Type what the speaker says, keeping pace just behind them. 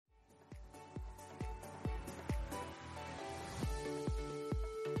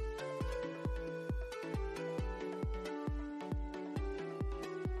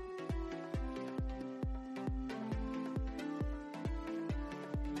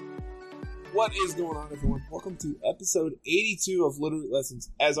What is going on, everyone? Welcome to episode 82 of Little Root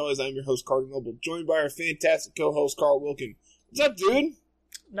Lessons. As always, I'm your host, Carter Noble, joined by our fantastic co-host, Carl Wilkin. What's up, dude?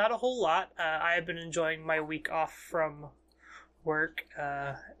 Not a whole lot. I have been enjoying my week off from work.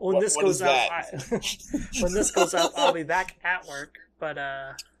 When this goes up, I'll be back at work. But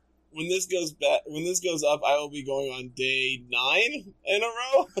when this goes up, I will be going on day 9 in a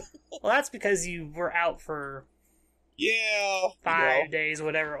row. Well, that's because you were out for 5 days,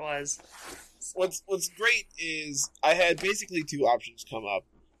 whatever it was. What's great is I had basically two options come up: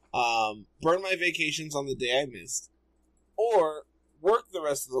 burn my vacations on the day I missed, or work the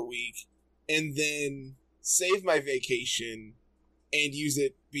rest of the week and then save my vacation and use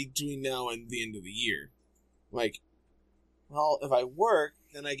it between now and the end of the year. Like, well, if I work,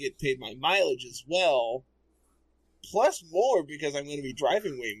 then I get paid my mileage as well, plus more because I'm going to be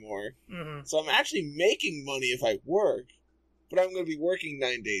driving way more. Mm-hmm. So I'm actually making money if I work, but I'm going to be working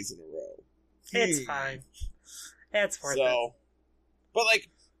 9 days in a row. It's fine. It's worth it. But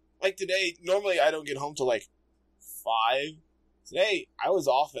like today, normally I don't get home till like 5. Today, I was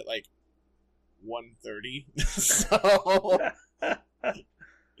off at like 1:30. So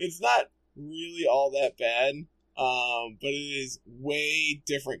it's not really all that bad. But it is way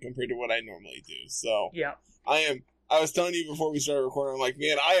different compared to what I normally do. So yeah. I was telling you before we started recording, I'm like,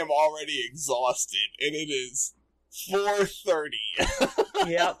 man, I am already exhausted, and it is 4:30.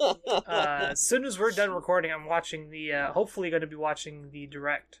 Yep. As soon as we're done recording, I'm watching hopefully going to be watching the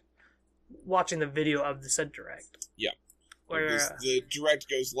video of the said direct. Yeah. Where the direct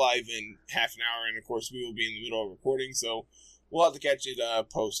goes live in half an hour, and of course we will be in the middle of recording, so we'll have to catch it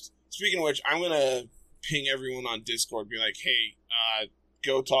post. Speaking of which, I'm going to ping everyone on Discord, be like, hey,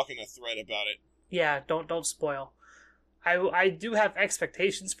 go talk in a thread about it. Yeah, don't spoil. I do have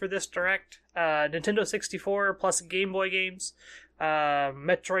expectations for this direct. Nintendo 64 plus Game Boy games,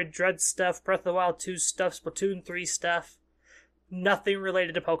 Metroid Dread stuff, Breath of the Wild 2 stuff, Splatoon 3 stuff. Nothing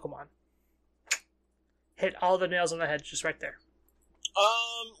related to Pokemon. Hit all the nails on the head just right there.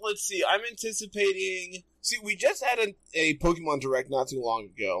 Let's see. I'm anticipating... See, we just had a Pokemon Direct not too long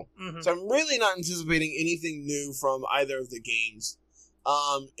ago, so I'm really not anticipating anything new from either of the games.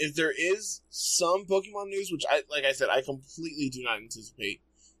 If there is some Pokemon news, which like I said, I completely do not anticipate,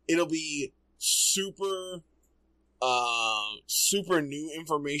 it'll be super new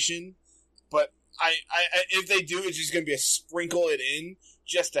information. But I if they do, it's just gonna be a sprinkle it in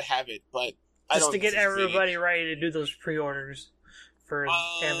just to have it. But just to get everybody ready to do those pre-orders for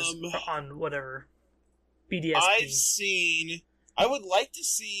Amazon on whatever BDSP. I would like to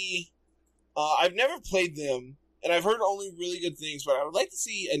see. I've never played them. And I've heard only really good things, but I would like to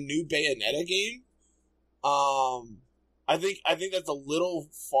see a new Bayonetta game. I think that's a little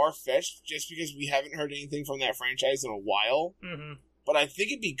far-fetched, just because we haven't heard anything from that franchise in a while. Mm-hmm. But I think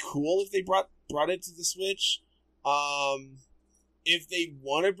it'd be cool if they brought it to the Switch. If they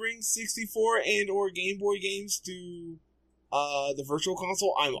want to bring 64 and or Game Boy games to the Virtual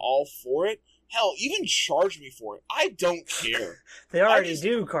Console, I'm all for it. Hell, even charge me for it. I don't care. They already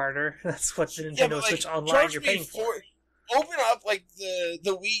do, Carter. That's what the Nintendo Switch Online you're paying for. Open up like the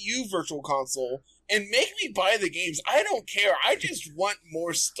Wii U Virtual Console and make me buy the games. I don't care. I just want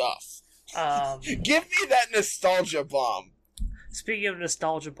more stuff. Give me that nostalgia bomb. Speaking of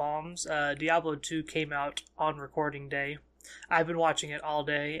nostalgia bombs, Diablo 2 came out on recording day. I've been watching it all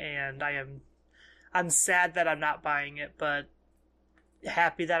day, and I'm sad that I'm not buying it, but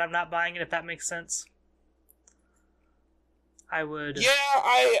happy that I'm not buying it, if that makes sense. I would... Yeah,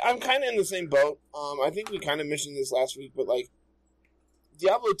 I'm kind of in the same boat. I think we kind of mentioned this last week, but, like,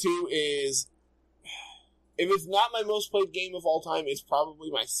 Diablo 2 is... If it's not my most played game of all time, it's probably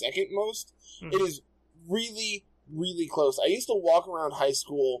my second most. Mm-hmm. It is really, really close. I used to walk around high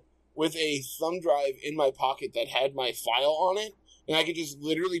school with a thumb drive in my pocket that had my file on it, and I could just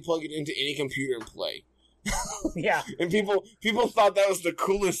literally plug it into any computer and play. Yeah. And people thought that was the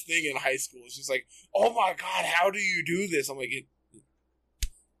coolest thing in high school. It's just like, oh my god, how do you do this? I'm like,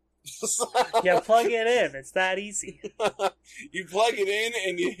 yeah, plug it in. It's that easy. You plug it in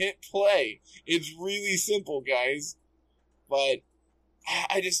and you hit play. It's really simple, guys. But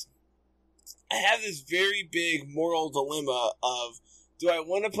I have this very big moral dilemma of, do I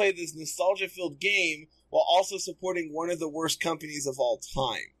want to play this nostalgia-filled game while also supporting one of the worst companies of all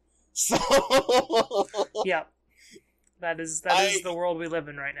time? So yeah, that is the world we live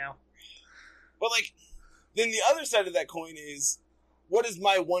in right now. But like, then the other side of that coin is, what is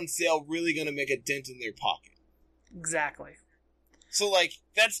my one sale really going to make a dent in their pocket? Exactly. So like,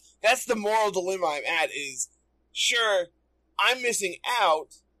 that's the moral dilemma I'm at. Is sure, I'm missing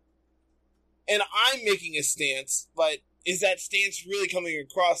out, and I'm making a stance, but is that stance really coming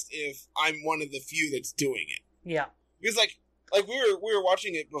across if I'm one of the few that's doing it? Yeah. Because like we were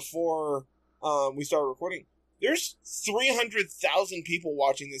watching it before we started recording. There's 300,000 people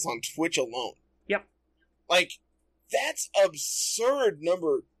watching this on Twitch alone. Yep. Like, that's absurd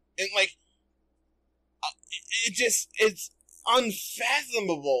number. And, like, it's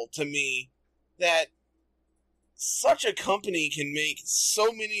unfathomable to me that such a company can make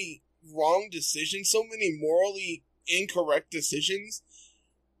so many wrong decisions, so many morally incorrect decisions,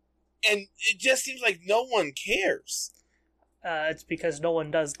 and it just seems like no one cares. It's because no one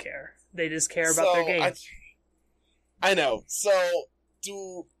does care. They just care about their game. I know. So,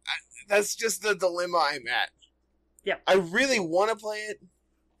 that's just the dilemma I'm at. Yeah. I really want to play it,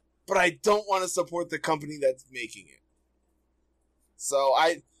 but I don't want to support the company that's making it. So,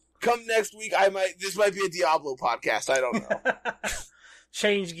 come next week, this might be a Diablo podcast. I don't know.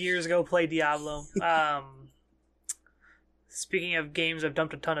 Change gears, go play Diablo. Speaking of games I've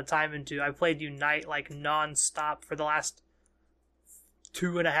dumped a ton of time into, I played Unite like non-stop for the last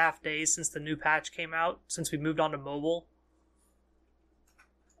 2.5 days since the new patch came out, since we moved on to mobile.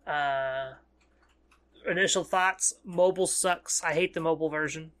 Initial thoughts, mobile sucks. I hate the mobile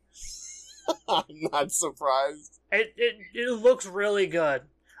version. I'm not surprised. It looks really good.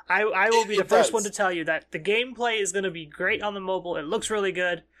 I will be the first one to tell you that the gameplay is going to be great on the mobile. It looks really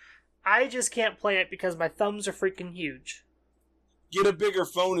good. I just can't play it because my thumbs are freaking huge. Get a bigger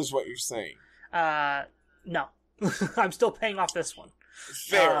phone is what you're saying. No. I'm still paying off this one.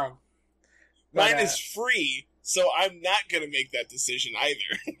 Fair. Mine is free, so I'm not going to make that decision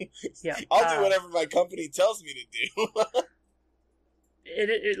either. Yeah. I'll do whatever my company tells me to do.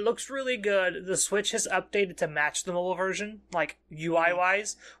 It looks really good. The Switch has updated to match the mobile version, like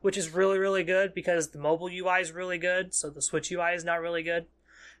UI-wise, which is really, really good because the mobile UI is really good, so the Switch UI is not really good.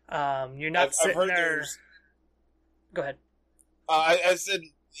 You're not sitting there... Go ahead. I said,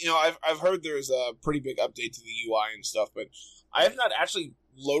 I've heard there's a pretty big update to the UI and stuff, but I have not actually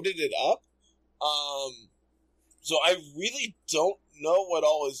loaded it up. So I really don't know what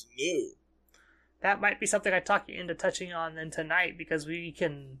all is new. That might be something I talk you into touching on then tonight, because we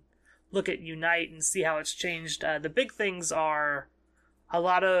can look at Unite and see how it's changed. The big things are a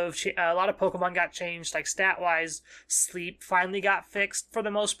lot of Pokemon got changed, like stat-wise. Sleep finally got fixed for the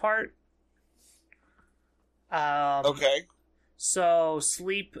most part. Okay. So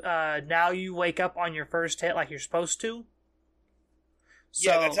sleep, now you wake up on your first hit like you're supposed to.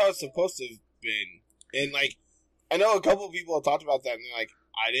 Yeah, that's how it's supposed to have been. And, like, I know a couple of people have talked about that, and they're like,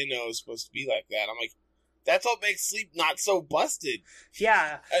 I didn't know it was supposed to be like that. I'm like, that's what makes sleep not so busted.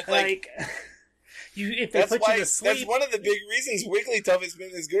 Yeah, if they put you to sleep... That's one of the big reasons Wigglytuff has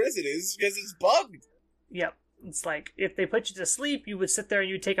been as good as it is because it's bugged. Yep. It's like, if they put you to sleep, you would sit there and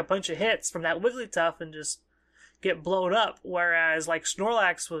you'd take a bunch of hits from that Wigglytuff and just get blown up. Whereas, like,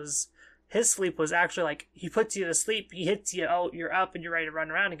 Snorlax his sleep was actually like, he puts you to sleep, he hits you, oh, you're up and you're ready to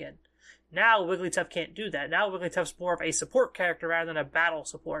run around again. Now Wigglytuff can't do that. Now Wigglytuff's more of a support character rather than a battle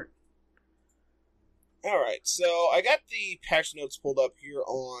support. Alright, so I got the patch notes pulled up here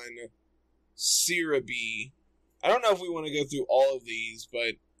on Serebii. I don't know if we want to go through all of these,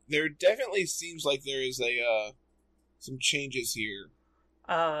 but there definitely seems like there is some changes here.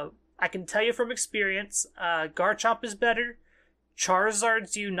 I can tell you from experience, Garchomp is better.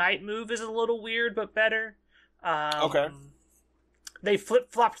 Charizard's Unite move is a little weird, but better. Okay. They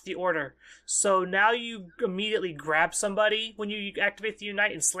flip-flopped the order. So now you immediately grab somebody when you activate the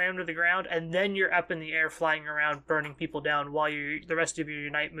Unite and slam to the ground, and then you're up in the air flying around burning people down while the rest of your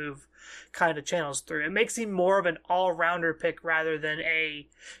Unite move kind of channels through. It makes him more of an all-rounder pick rather than a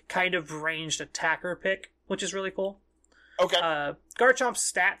kind of ranged attacker pick, which is really cool. Okay.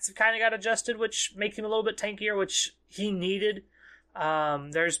 Garchomp's stats have kind of got adjusted, which make him a little bit tankier, which he needed.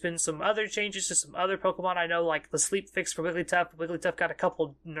 There's been some other changes to some other Pokemon. I know, like the sleep fix for Wigglytuff. Wigglytuff got a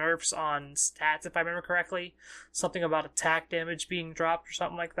couple nerfs on stats, if I remember correctly. Something about attack damage being dropped or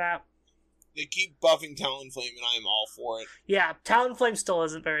something like that. They keep buffing Talonflame, and I am all for it. Yeah, Talonflame still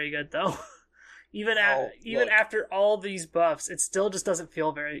isn't very good, though. even after all these buffs, it still just doesn't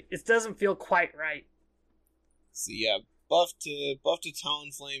feel quite right. So yeah, buff to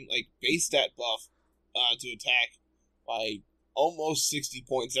Talonflame, like base stat buff to attack by almost 60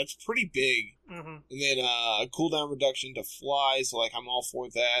 points. That's pretty big. Mm-hmm. And then a cooldown reduction to fly, so like I'm all for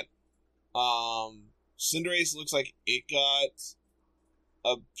that. Cinderace looks like it got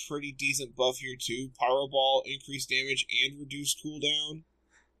a pretty decent buff here too. Pyro Ball increased damage and reduced cooldown.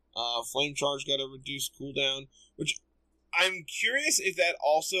 Flame Charge got a reduced cooldown, which I'm curious if that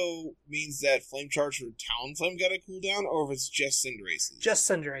also means that Flame Charge for Talonflame got a cooldown, or if it's just Cinderace's. Just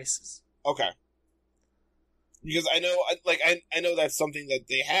Cinderace's. Okay. Because I know, I know that's something that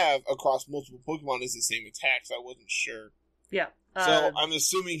they have across multiple Pokemon is the same attack, so I wasn't sure. Yeah. So I'm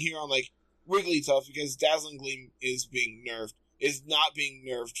assuming here on like Wigglytuff, because Dazzling Gleam is not being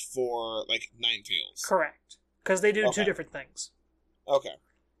nerfed for like Ninetales. Correct. Because they do two different things. Okay.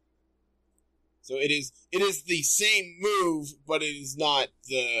 So it is the same move, but it is not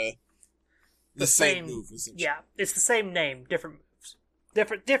the same move. Essentially. Yeah, it's the same name, different moves,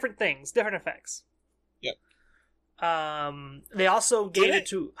 different things, different effects. Yep. They also gave it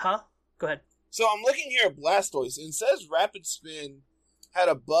to Go ahead. So I'm looking here at Blastoise, and it says Rapid Spin had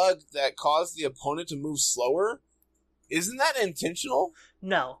a bug that caused the opponent to move slower. Isn't that intentional?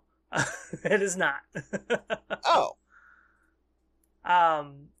 No, it is not. Oh.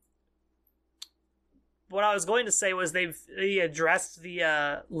 What I was going to say was they addressed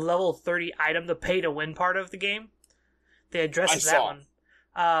the level 30 item, the pay to win part of the game. They addressed that one.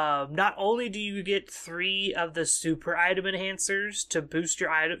 Not only do you get 3 of the super item enhancers to boost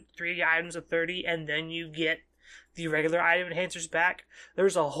your 3 items of 30, and then you get the regular item enhancers back,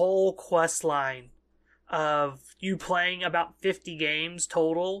 there's a whole quest line of you playing about 50 games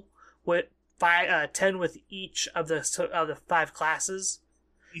total with 10 with each of the 5 classes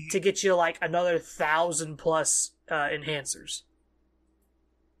to get you like another 1,000 plus enhancers.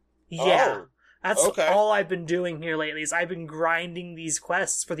 Yeah. Oh, that's all I've been doing here lately is I've been grinding these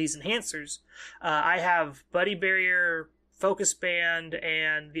quests for these enhancers. I have Buddy Barrier, Focus Band,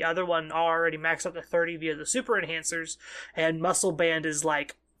 and the other one already maxed up to 30 via the super enhancers, and Muscle Band is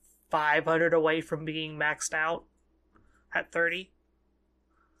like 500 away from being maxed out at 30.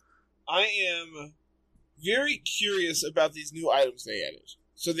 I am very curious about these new items they added.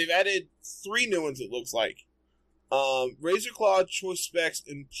 So they've added 3 new ones, it looks like. Razor Claw, Choice Specs,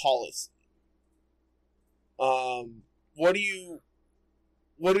 and Policy. What do you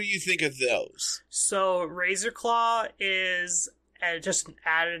think of those? So Razor Claw is just an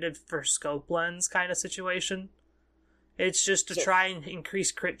additive for scope lens kind of situation. It's just to try and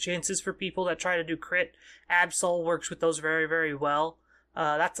increase crit chances for people that try to do crit. Absol works with those very, very well.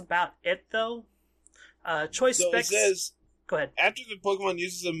 That's about it, though. Choice Specs... It says, go ahead. After the Pokemon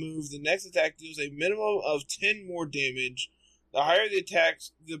uses a move, the next attack deals a minimum of 10 more damage. The higher the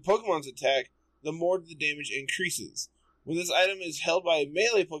Pokemon's attack, the more the damage increases. When this item is held by a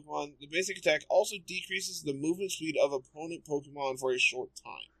melee Pokemon, the basic attack also decreases the movement speed of opponent Pokemon for a short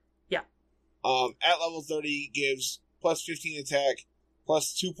time. Yeah. At level 30, gives plus 15 attack,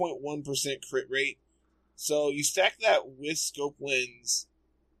 plus 2.1% crit rate. So you stack that with Scope Lens,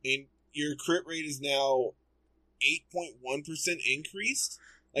 and your crit rate is now 8.1% increased.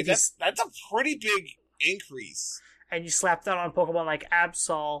 Like that's a pretty big increase. And you slap that on Pokemon like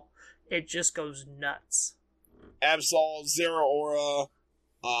Absol, it just goes nuts. Absol, Zeraora,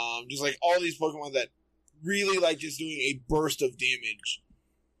 just like all these Pokemon that really like just doing a burst of damage.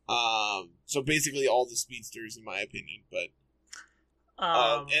 So basically all the speedsters, in my opinion, but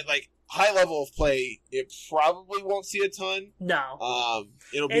at like high level of play, it probably won't see a ton. No.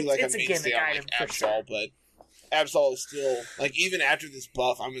 It'll be like a mainstay on like Absol, but Absol is still like even after this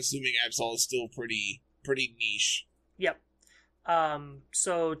buff, I'm assuming Absol is still pretty niche. Yep.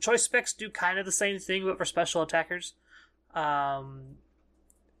 So Choice Specs do kind of the same thing, but for special attackers.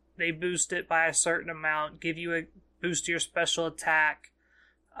 They boost it by a certain amount, give you a boost to your special attack.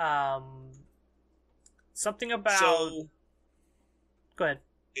 Something about... So, go ahead.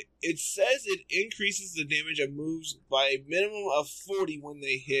 It says it increases the damage of moves by a minimum of 40 when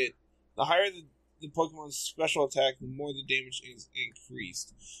they hit. The higher the Pokemon's special attack, the more the damage is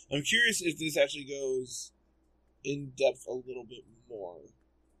increased. I'm curious if this actually goes in depth a little bit more.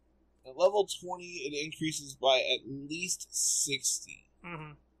 At level 20, it increases by at least 60.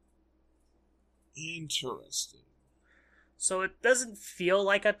 Mm-hmm. Interesting. So it doesn't feel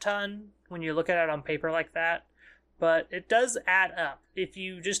like a ton when you look at it on paper like that, but it does add up. If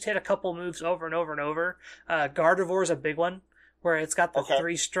you just hit a couple moves over and over and over, Gardevoir is a big one, where it's got the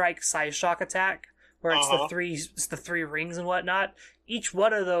 3-strike Size Shock attack, where it's the three rings and whatnot. Each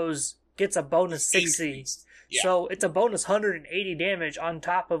one of those gets a bonus 60. Yeah. So it's a bonus 180 damage on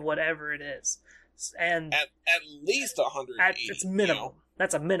top of whatever it is. And at least 180. It's minimum. You know?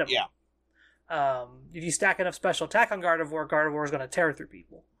 That's a minimum. Yeah. If you stack enough special attack on Gardevoir is going to tear through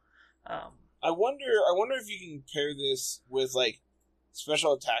people. I wonder if you can pair this with like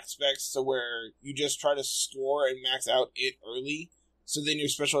special attack specs, so where you just try to score and max out it early, so then your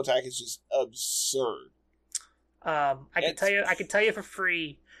special attack is just absurd. I can tell you for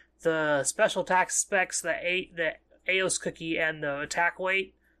free, the special attack specs, the Aeos cookie and the attack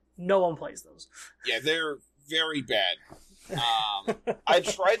weight, no one plays those. Yeah, they're very bad. I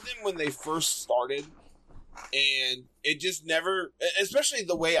tried them when they first started, And it just never, especially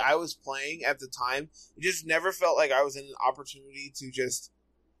the way I was playing at the time, it just never felt like I was in an opportunity to just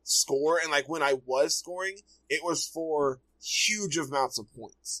score. And like when I was scoring, it was for huge amounts of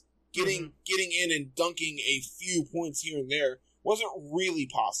points. Getting in and dunking a few points here and there wasn't really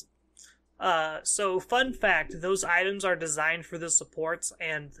possible. So fun fact, those items are designed for the supports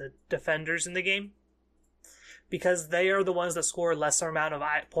and the defenders in the game, because they are the ones that score a lesser amount of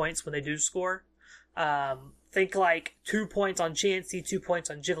points when they do score. Think like 2 points on Chansey, 2 points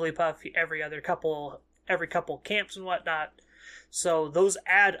on Jigglypuff every couple camps and whatnot. So those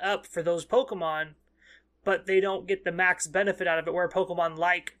add up for those Pokemon, but they don't get the max benefit out of it, where Pokemon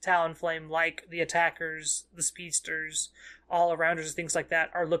like Talonflame, like the Attackers, the Speedsters, All-Arounders, things like that,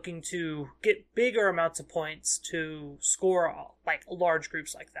 are looking to get bigger amounts of points to score like large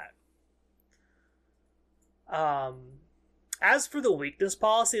groups like that. As for the weakness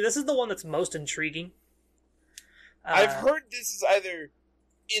policy, this is the one that's most intriguing. I've heard this is either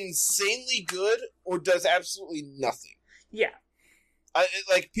insanely good or does absolutely nothing. Yeah.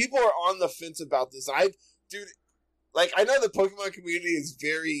 People are on the fence about this. I know the Pokemon community is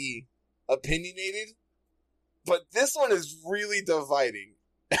very opinionated, but this one is really dividing.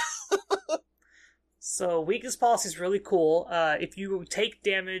 So, weakness policy is really cool. If you take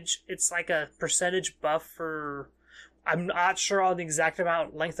damage, it's like a percentage buff for, I'm not sure on the exact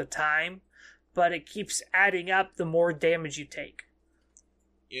length of time, but it keeps adding up the more damage you take.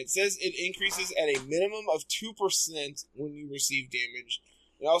 It says it increases at a minimum of 2% when you receive damage.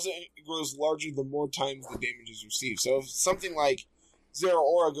 It also grows larger the more times the damage is received. So if something like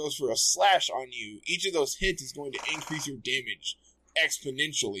Zeraora goes for a slash on you, each of those hits is going to increase your damage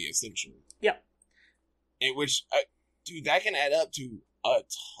exponentially, essentially. Yep. And that can add up to a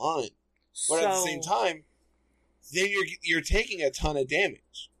ton. But at the same time, then you're taking a ton of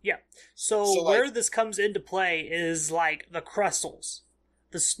damage. Yeah. So where this comes into play is like the Crustles,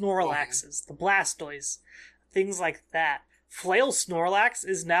 the Snorlaxes, the Blastoise, things like that. Flail Snorlax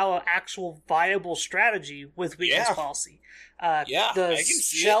is now an actual viable strategy with weakness policy. The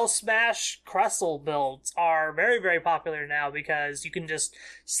Shell Smash Crustle builds are very, very popular now, because you can just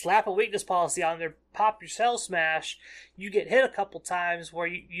slap a weakness policy on there, pop your Shell Smash, you get hit a couple times where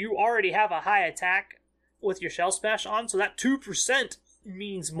you already have a high attack with your Shell Smash on, so that 2%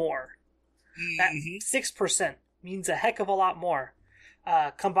 means more. That 6% means a heck of a lot more.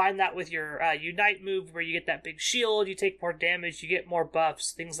 Combine that with your Unite move, where you get that big shield, you take more damage, you get more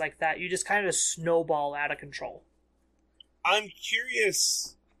buffs, things like that. You just kind of snowball out of control. I'm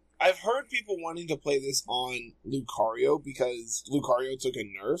curious. I've heard people wanting to play this on Lucario because Lucario took a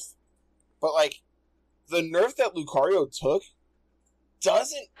nerf. But, the nerf that Lucario took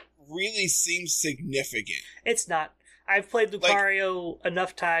doesn't really seem significant. It's not. I've played Lucario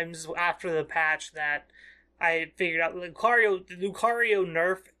enough times after the patch that I figured out the Lucario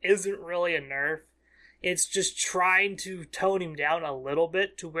nerf isn't really a nerf. It's just trying to tone him down a little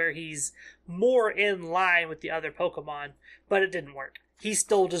bit to where he's more in line with the other Pokemon, but it didn't work. He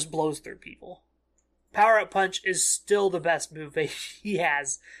still just blows through people. Power Up Punch is still the best move he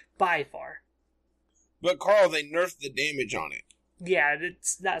has, by far. But Carl, they nerfed the damage on it. Yeah,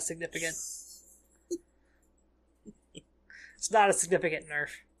 it's not significant. It's not a significant nerf.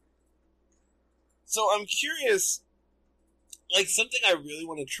 So I'm curious, something I really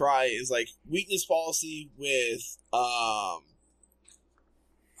want to try is, weakness policy with,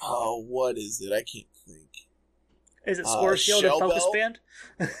 what is it? I can't think. Is it Score Shield or Focus Band?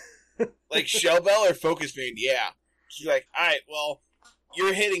 Shell Bell or Focus Band, yeah. She's like, alright, well,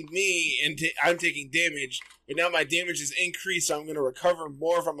 you're hitting me and I'm taking damage, but now my damage is increased, so I'm going to recover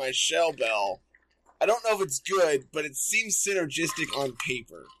more from my Shell Bell. I don't know if it's good, but it seems synergistic on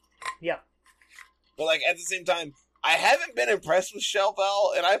paper. Yeah. But, at the same time, I haven't been impressed with Shell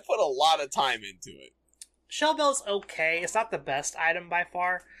Bell, and I put a lot of time into it. Shell Bell's okay. It's not the best item by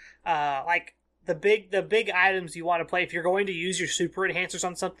far. The big items you want to play, if you're going to use your super enhancers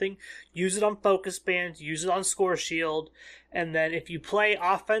on something, use it on Focus Band, use it on Score Shield, and then if you play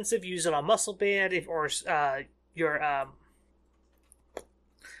offensive, use it on Muscle Band, what's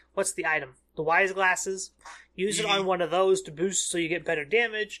the item? The Wise Glasses. Use it on one of those to boost so you get better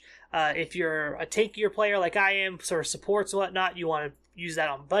damage. If you're a tankier player like I am, sort of supports and whatnot, you want to use that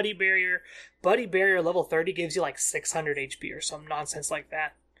on Buddy Barrier. Buddy Barrier level 30 gives you 600 HP or some nonsense like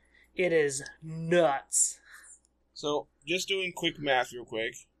that. It is nuts. So, just doing quick math real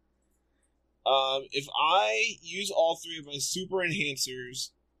quick. If I use all three of my super enhancers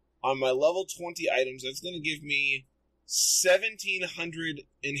on my level 20 items, that's going to give me 1,700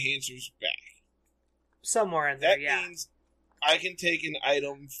 enhancers back. Somewhere in there, that means I can take an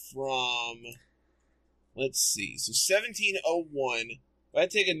item from let's see. So 1701. If I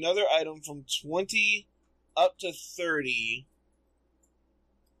take another item from 20 up to 30,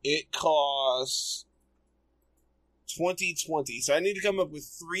 it costs 2020. So I need to come up with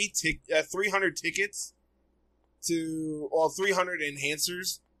 300 tickets to, 300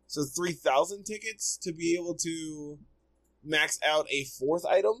 enhancers. So 3,000 tickets to be able to max out a fourth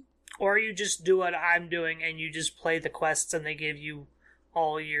item. Or you just do what I'm doing and you just play the quests and they give you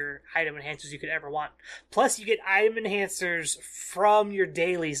all your item enhancers you could ever want. Plus, you get item enhancers from your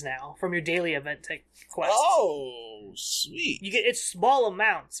dailies now, from your daily event quests. Oh, sweet! It's small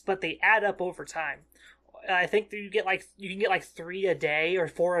amounts, but they add up over time. I think that you can get like 3 a day or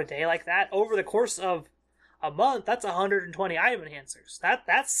 4 a day like that over the course of a month. That's 120 item enhancers.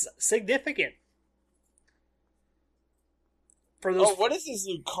 That's significant. For those. Oh, what is this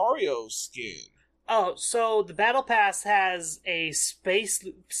Lucario skin? Oh, so the Battle Pass has a space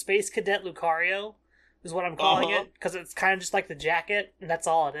cadet Lucario, is what I'm calling it, because it's kind of just like the jacket, and that's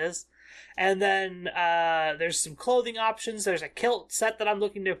all it is. And then there's some clothing options. There's a kilt set that I'm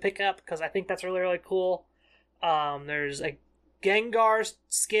looking to pick up, because I think that's really, really cool. There's a Gengar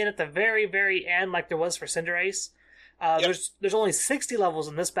skin at the very, very end, like there was for Cinderace. Yep. There's only 60 levels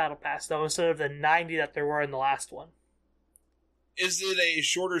in this Battle Pass, though, instead of the 90 that there were in the last one. Is it a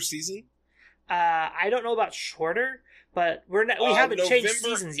shorter season? I don't know about shorter, but we haven't changed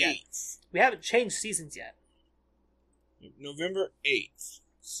seasons 8th. Yet. We haven't changed seasons yet. November 8th.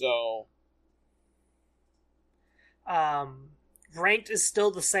 So, ranked is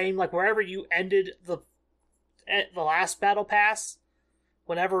still the same. Like wherever you ended the last Battle Pass,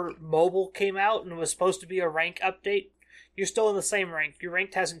 whenever mobile came out and was supposed to be a rank update, you're still in the same rank. Your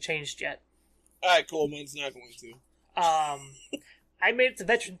rank hasn't changed yet. All right, cool. Mine's not going to. I made it to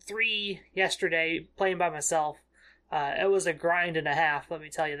Veteran 3 yesterday, playing by myself. It was a grind and a half, let me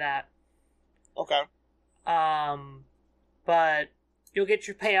tell you that. Okay. But you'll get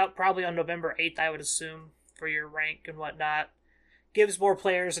your payout probably on November 8th, I would assume, for your rank and whatnot. Gives more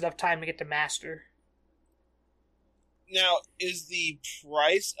players enough time to get to Master. Now, is the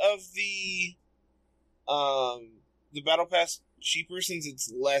price of the Battle Pass cheaper since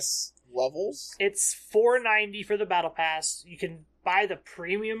it's less levels? It's $4.90 for the Battle Pass. You can buy the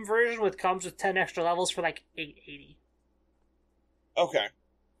premium version, which comes with 10 extra levels, for like $8.80. Okay.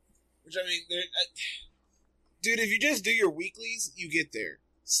 Which, I mean, dude, if you just do your weeklies, you get there.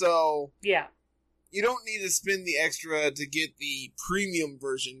 So, yeah. You don't need to spend the extra to get the premium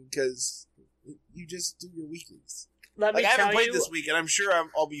version, because you just do your weeklies. I haven't played this week, and I'm sure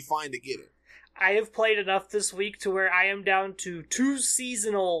I'll be fine to get it. I have played enough this week to where I am down to 2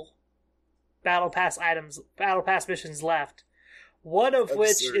 seasonal Battle Pass missions left. One of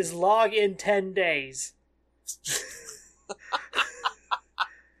which is log in 10 days.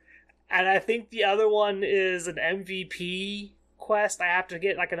 And I think the other one is an MVP quest. I have to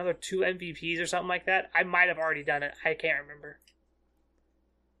get like another 2 MVPs or something like that. I might have already done it. I can't remember.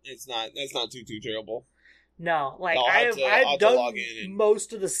 That's not too terrible. No, like I've done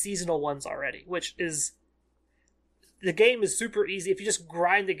most of the seasonal ones already, which is the game is super easy. If you just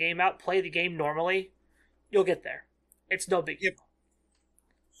grind the game out, play the game normally, you'll get there. It's no big deal.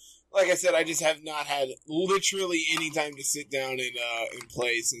 Like I said, I just have not had literally any time to sit down and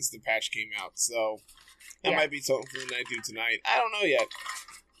play since the patch came out. So that might be something I do tonight. I don't know yet.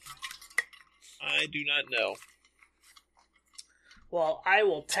 I do not know. Well, I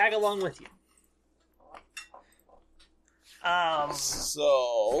will tag along with you.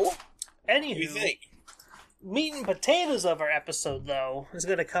 So, anywho, what do you think? Meat and potatoes of our episode, though, is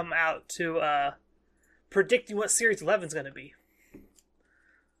going to come out to predicting what Series 11 is going to be.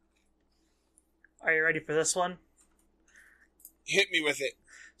 Are you ready for this one? Hit me with it.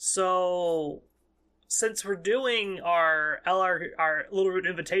 So, since we're doing our Little Root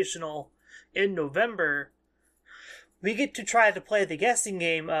Invitational in November, we get to try to play the guessing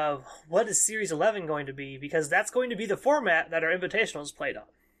game of what is Series 11 going to be, because that's going to be the format that our Invitational is played on.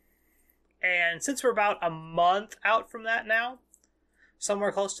 And since we're about a month out from that now,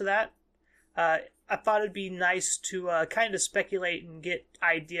 somewhere close to that, I thought it'd be nice to kind of speculate and get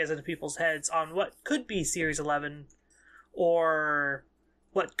ideas into people's heads on what could be Series 11 or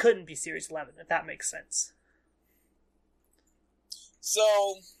what couldn't be Series 11, if that makes sense.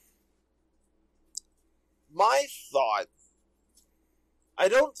 So, my thought, I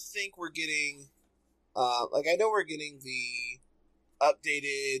don't think we're getting, I know we're getting the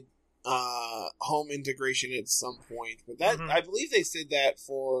updated home integration at some point, but that I believe they said that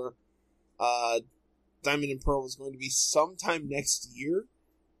for Diamond and Pearl was going to be sometime next year.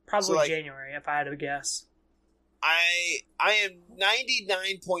 Probably January, if I had to guess. I am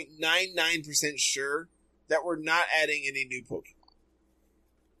 99.99% sure that we're not adding any new Pokemon.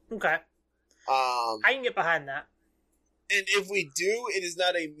 Okay. I can get behind that. And if we do, it is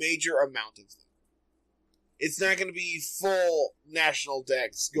not a major amount of them. It's not going to be full national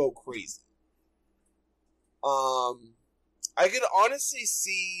decks go crazy. I could honestly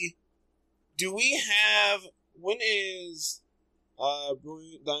see. Do we have? When is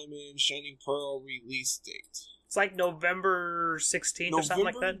Brilliant Diamond, Shining Pearl release date? It's like November 16th or something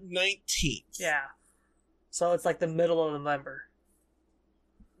like that. November 19th. Yeah. So it's like the middle of November.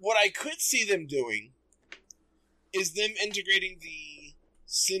 What I could see them doing is them integrating the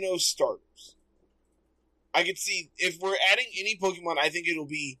Sinnoh starters. I could see, if we're adding any Pokemon, I think it'll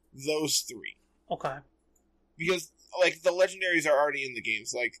be those three. Okay. Because, like, the legendaries are already in the game.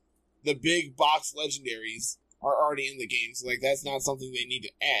 So, like, the big box legendaries are already in the game. So, like, that's not something they need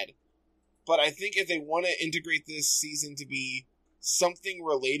to add. But I think if they want to integrate this season to be something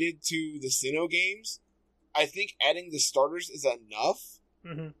related to the Sinnoh games, I think adding the starters is enough.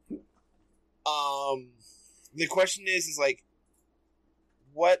 Mm-hmm. The question is like,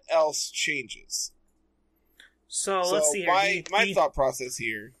 what else changes? So let's see here. My thought process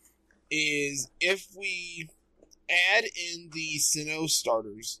here is if we add in the Sinnoh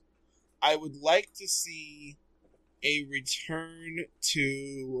starters, I would like to see a return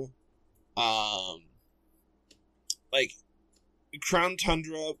to, like, Crown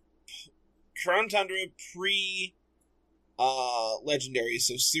Tundra pre legendary,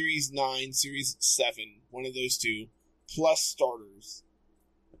 so Series 9, Series 7, one of those two, plus starters,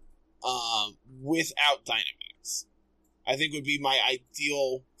 without Dynamax. I think would be my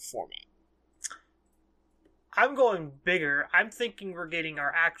ideal format. I'm going bigger. I'm thinking we're getting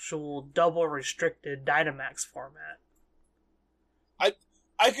our actual double restricted Dynamax format.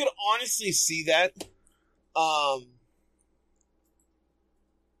 I could honestly see that. I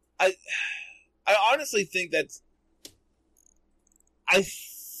honestly think that's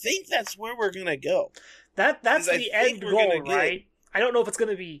where we're gonna go. That's the end goal, right? I don't know if it's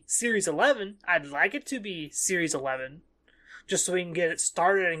gonna be Series 11. I'd like it to be Series 11, just so we can get it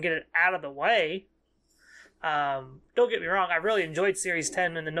started and get it out of the way. Don't get me wrong, I really enjoyed Series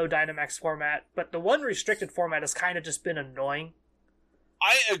 10 in the no Dynamax format, but the one restricted format has kind of just been annoying.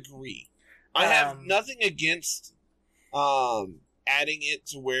 I agree. I have nothing against adding it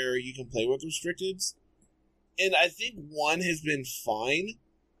to where you can play with restricteds. And I think one has been fine,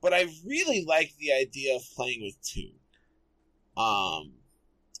 but I really like the idea of playing with two.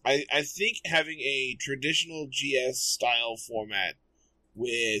 I think having a traditional GS style format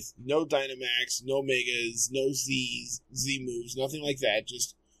with no Dynamax, no Megas, no Zs, Z moves, nothing like that,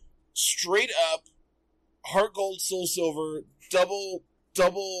 just straight up Heart Gold, Soul Silver, double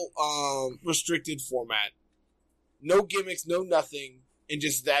restricted format. No gimmicks, no nothing, and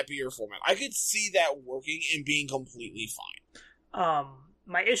just that be your format. I could see that working and being completely fine.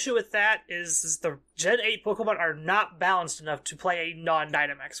 My issue with that is the Gen 8 Pokemon are not balanced enough to play a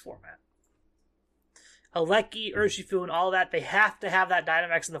non-Dynamax format. Alecki, Urshifu, and all that, they have to have that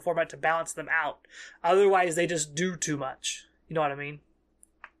Dynamax in the format to balance them out. Otherwise, they just do too much. You know what I mean?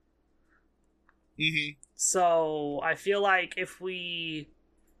 Mm-hmm. So, I feel like if we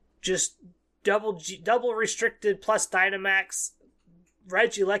just double restricted plus Dynamax,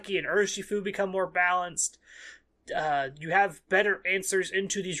 Regieleki and Urshifu become more balanced. You have better answers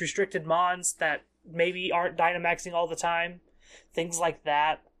into these restricted mons that maybe aren't Dynamaxing all the time. Things like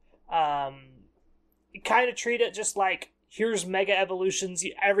that. You kind of treat it just like, here's Mega Evolutions,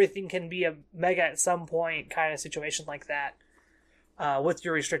 everything can be a Mega at some point, kind of situation like that. With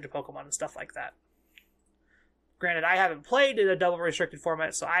your restricted Pokemon and stuff like that. Granted, I haven't played in a double restricted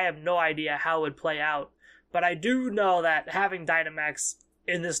format, so I have no idea how it would play out. But I do know that having Dynamax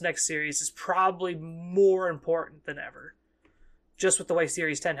in this next series is probably more important than ever. Just with the way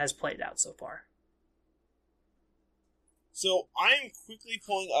Series 10 has played out so far. So, I'm quickly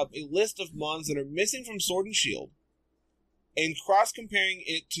pulling up a list of mons that are missing from Sword and Shield, and cross-comparing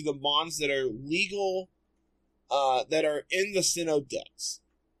it to the mons that are legal, that are in the Sinnoh decks.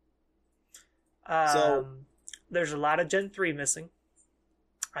 There's a lot of Gen 3 missing.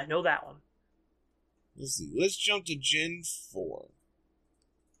 I know that one. Let's see. Let's jump to Gen 4.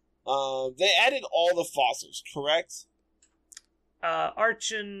 They added all the fossils, correct?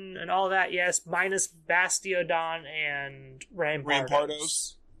 Archon and all that, yes, minus Bastiodon and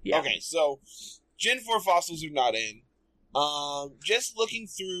Rampardos. Yeah. Okay, so Gen 4 fossils are not in. Just looking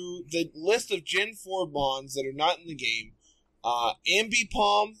through the list of Gen 4 mons that are not in the game,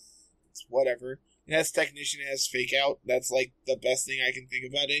 Ambipom, it's whatever. It has Technician, it has Fake Out. That's like the best thing I can think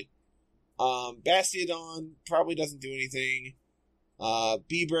about it. Bastiodon probably doesn't do anything.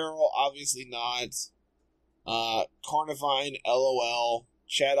 B-Barrel, obviously not. Carnivine, LOL.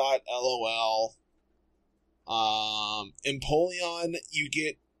 Chatot, LOL. Empoleon, you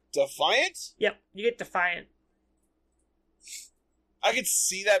get Defiant? Yep, you get Defiant. I could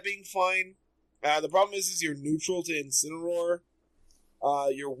see that being fine. The problem is you're neutral to Incineroar.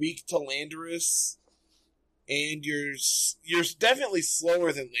 You're weak to Landorus. And you're definitely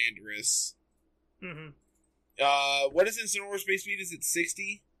slower than Landorus. Mm-hmm. What is Incineroar's base speed? Is it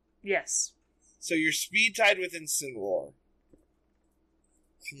 60? Yes. So you're speed tied with Incineroar.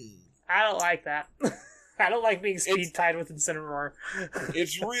 I don't like that. I don't like being speed tied with Incineroar.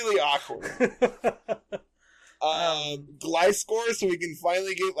 It's really awkward. Gliscor, so we can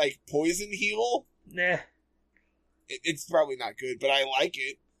finally get, like, Poison Heal? Nah. It's probably not good, but I like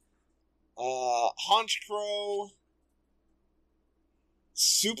it. Honchkrow.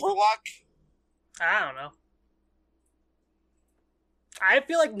 Superluck? I don't know. I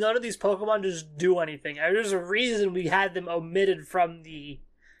feel like none of these Pokemon just do anything. There's a reason we had them omitted from the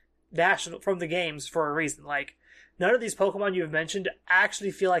games for a reason. Like, none of these Pokemon you have mentioned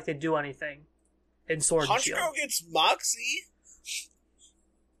actually feel like they do anything in Sword and Shield. Honchkrow gets Moxie.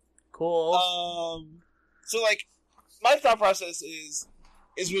 Cool. So, like, my thought process is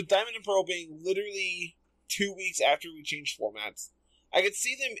with Diamond and Pearl being literally 2 weeks after we changed formats, I could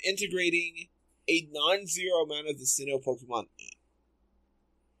see them integrating a non-zero amount of the Sinnoh Pokemon in.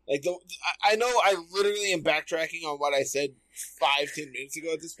 Like, I know I literally am backtracking on what I said 5-10 minutes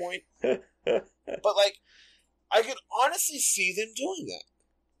ago at this point. But, like, I could honestly see them doing that.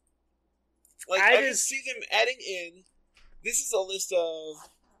 Like, I could see them adding in... This is a list of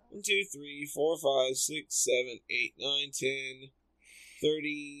 1, 2, 3, 4, 5, 6, 7, 8, 9, 10,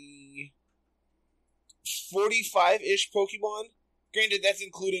 30... 45-ish Pokemon. Granted, that's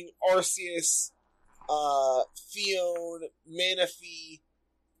including Arceus, Phione, Manaphy,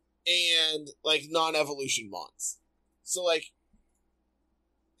 and, like, non-evolution mons. So, like,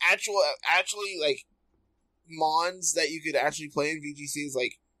 actually, like, mons that you could actually play in VGC is,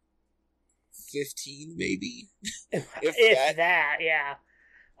 like, 15, maybe? if that, yeah.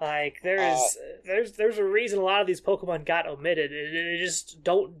 Like, there's a reason a lot of these Pokemon got omitted, and they just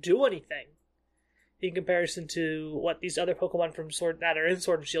don't do anything in comparison to what these other Pokemon from that are in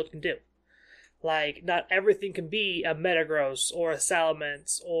Sword and Shield can do. Like, not everything can be a Metagross or a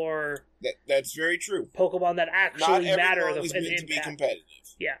Salamence or... That's very true. Pokemon that actually matter in impact. To be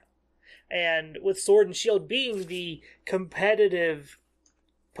competitive. Yeah. And with Sword and Shield being the competitive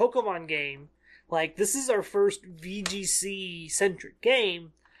Pokemon game, like, this is our first VGC-centric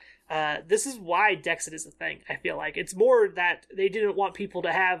game. This is why Dexit is a thing, I feel like. It's more that they didn't want people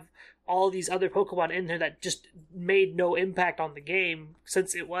to have all these other Pokemon in there that just made no impact on the game,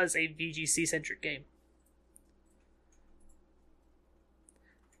 since it was a VGC-centric game.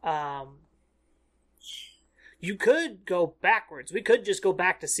 You could go backwards. We could just go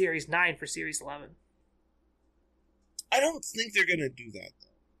back to Series 9 for Series 11. I don't think they're gonna do that,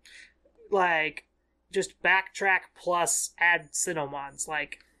 though. Like, just backtrack plus add Sinnomons.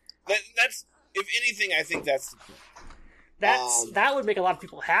 Like, that's, if anything, I think that's the point. That would make a lot of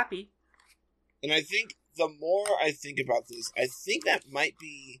people happy. And I think the more I think about this, I think that might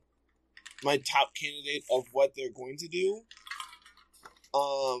be my top candidate of what they're going to do.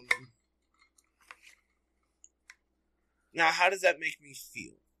 Now, how does that make me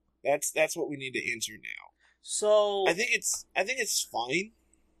feel? That's what we need to answer now. So I think it's fine.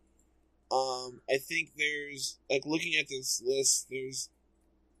 I think there's, like, looking at this list, there's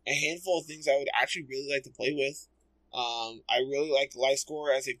a handful of things I would actually really like to play with. I really like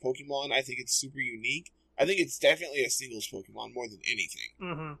Gliscor as a Pokemon. I think it's super unique. I think it's definitely a singles Pokemon more than anything.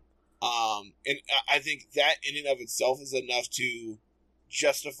 Mm-hmm. And I think that in and of itself is enough to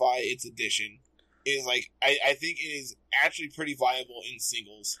justify its addition. Is like, I think it is actually pretty viable in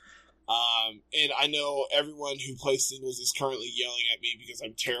singles. And I know everyone who plays singles is currently yelling at me because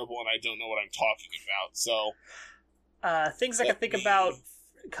I'm terrible and I don't know what I'm talking about. So, things I can think about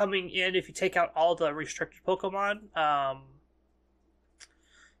coming in if you take out all the restricted Pokemon.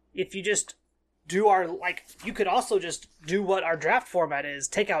 If you just do you could also just do what our draft format is.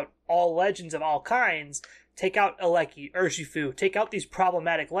 Take out all legends of all kinds. Take out Aleki, Urshifu. Take out these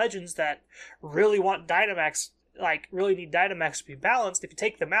problematic legends that really want Dynamax, like, really need Dynamax to be balanced. If you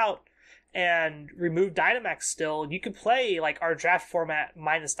take them out and remove Dynamax still, you could play, like, our draft format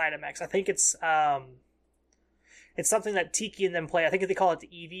minus Dynamax. I think it's something that Tiki and them play. I think they call it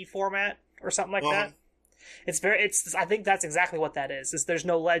the EV format or something like that. I think that's exactly what that is. There's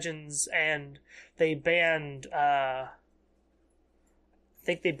no legends, and they banned, I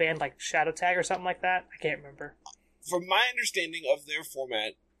think they banned, like, Shadow Tag or something like that. I can't remember. From my understanding of their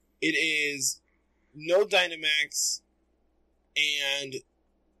format, it is no Dynamax, and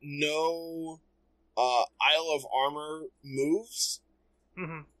no Isle of Armor moves,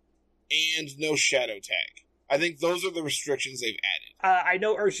 Mm-hmm. and no Shadow Tag. I think those are the restrictions they've added. I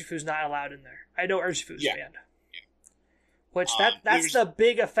know Urshifu's not allowed in there. I know Urshifu's banned. Yeah. Which, that's the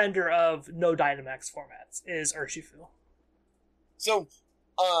big offender of no Dynamax formats, is Urshifu. So,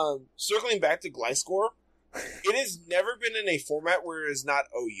 circling back to Gliscor, it has never been in a format where it is not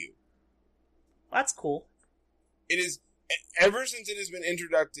OU. That's cool. It is, ever since it has been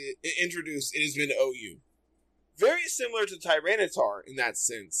introduced, it has been OU. Very similar to Tyranitar in that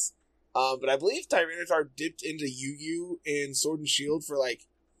sense. But I believe Tyranitar dipped into UU in Sword and Shield for like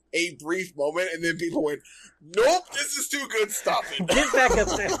a brief moment, and then people went, "Nope, this is too good, stop it." Get back up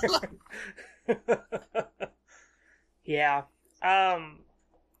there. Yeah.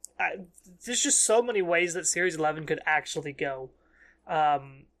 There's just so many ways that Series 11 could actually go.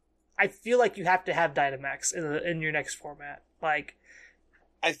 I feel like you have to have Dynamax in your next format. Like,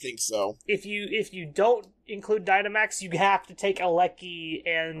 I think so. If you don't include Dynamax, you have to take Alecki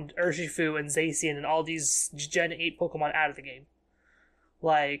and Urshifu and Zacian and all these Gen 8 Pokemon out of the game.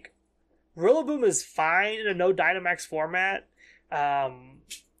 Like, Rillaboom is fine in a no Dynamax format.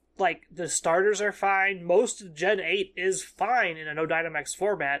 Like, the starters are fine. Most of Gen 8 is fine in a no Dynamax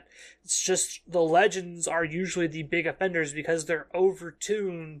format. It's just the Legends are usually the big offenders because they're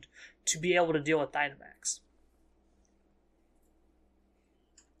overtuned to be able to deal with Dynamax.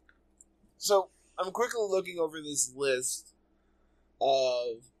 So, I'm quickly looking over this list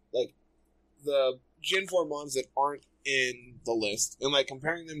of, like, the Gen 4 mons that aren't in the list, and, like,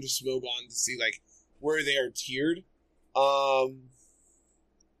 comparing them to Smogon to see, like, where they are tiered.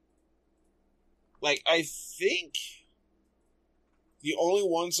 Like, I think the only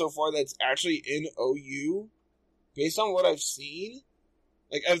one so far that's actually in OU, based on what I've seen,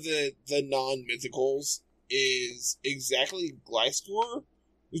 like, of the non-mythicals, is exactly Gliscor.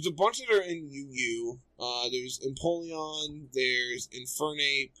 There's a bunch that are in UU. There's Empoleon, there's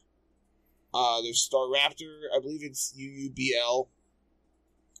Infernape, there's Staraptor, I believe it's UUBL.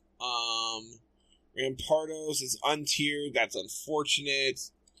 Rampardos is untiered, that's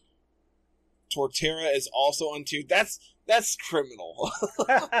unfortunate. Torterra is also untiered. That's criminal.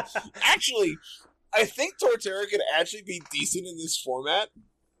 Actually, I think Torterra could actually be decent in this format,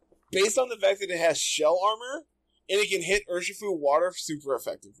 based on the fact that it has shell armor, and it can hit Urshifu water super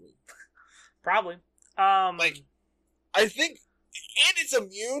effectively. Probably. Like, I think, and it's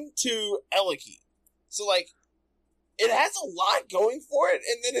immune to Eliki. So, like, it has a lot going for it,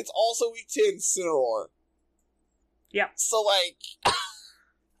 and then it's also weak to Incineroar. Yeah. So, like,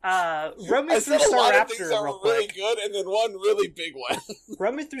 run me through Staraptor real quick. Really good, and then one really big one.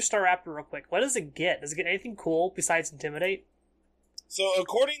 Run me through Staraptor real quick. What does it get? Does it get anything cool besides Intimidate? So,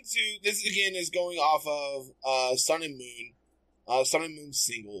 according to this, again is going off of Sun and Moon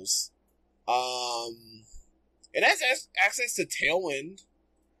singles. It has access to Tailwind.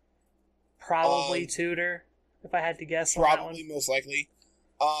 Probably Tutor, if I had to guess. Probably, most likely.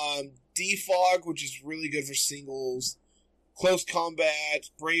 Defog, which is really good for singles. Close Combat,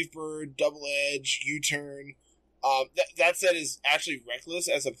 Brave Bird, Double Edge, U-Turn. That set is actually Reckless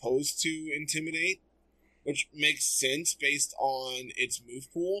as opposed to Intimidate, which makes sense based on its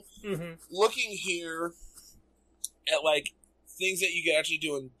move pool. Mm-hmm. Looking here at, like, things that you can actually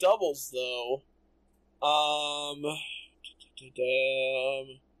do in doubles, though,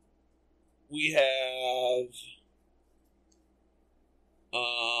 we have,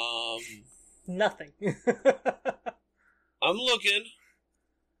 nothing. I'm looking.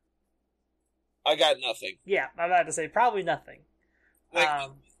 I got nothing. Yeah, I'm about to say probably nothing.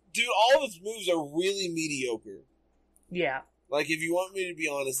 Like, dude, all of its moves are really mediocre. Yeah. Like, if you want me to be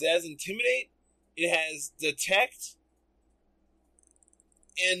honest, it has Intimidate, it has Detect,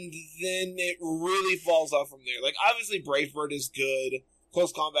 and then it really falls off from there. Like, obviously, Brave Bird is good.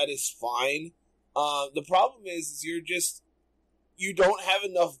 Close Combat is fine. The problem is you don't have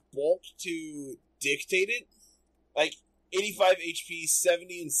enough bulk to dictate it. Like, 85 HP,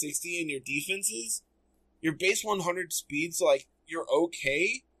 70 and 60 in your defenses. You're base 100 speed, so, like, you're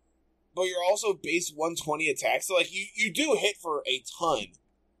okay. But you're also base 120 attack, so, like, you do hit for a ton.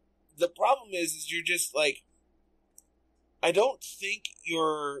 The problem is you're just, like, I don't think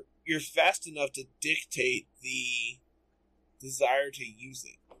you're fast enough to dictate the desire to use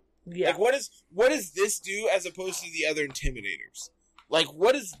it. Yeah. Like, what does this do as opposed to the other Intimidators? Like,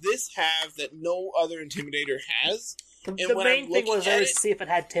 what does this have that no other Intimidator has? The main thing was to see if it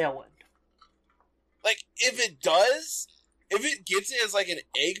had Tailwind. Like, if it does, if it gets it as, like, an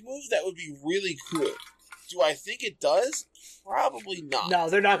egg move, that would be really cool. Do I think it does? Probably not. No,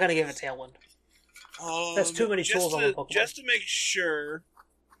 they're not going to give it Tailwind. That's too many tools on one Pokemon. Just to make sure.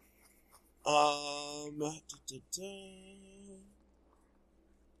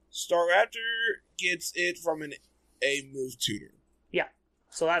 Staraptor gets it from a move tutor. Yeah.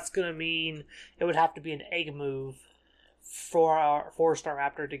 So that's going to mean it would have to be an egg move for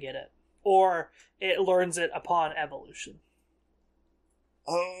Staraptor to get it. Or it learns it upon evolution.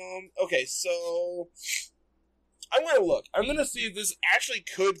 Okay, so I'm going to look. I'm going to see if this actually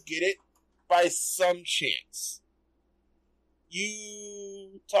could get it by some chance.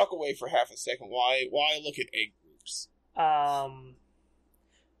 You talk away for half a second while I look at egg groups. Well,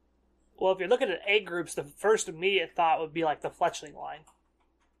 if you're looking at egg groups, the first immediate thought would be like the Fletchling line.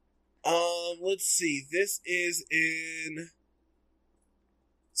 Let's see. This is in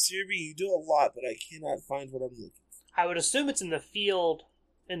Series, you do a lot, but I cannot find what I'm looking for. I would assume it's in the field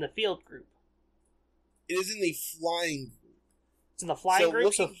group. It is in the flying group. It's in the flying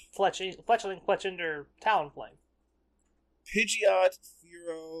group, so Fletchling, Fletchinder, Talonflame. Pidgeot,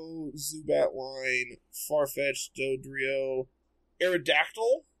 Fearow, Zubat line, Farfetch'd, Dodrio,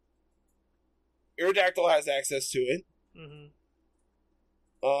 Aerodactyl. Aerodactyl has access to it. Mm-hmm.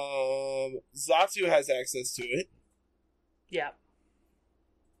 Xatu has access to it. Yeah.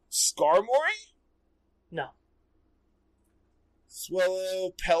 Skarmory? No.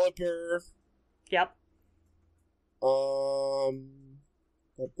 Swellow, Pelipper. Yep.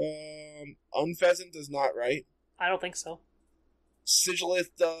 Unpheasant does not, right? I don't think so.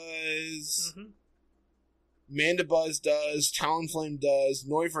 Sigilith does. Mm-hmm. Mandibuzz does. Talonflame does.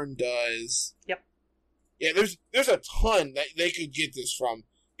 Noivern does. Yep. Yeah, there's a ton that they could get this from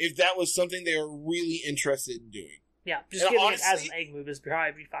if that was something they were really interested in doing. Yeah, just giving it as an egg move is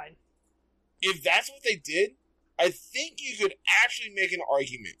probably fine. If that's what they did, I think you could actually make an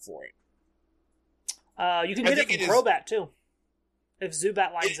argument for it. You can get it from Crobat, too. If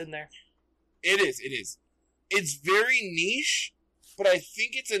Zubat line's in there. It is. It's very niche, but I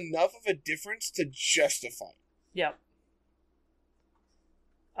think it's enough of a difference to justify it. Yep.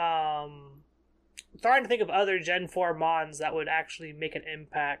 I'm trying to think of other Gen 4 Mons that would actually make an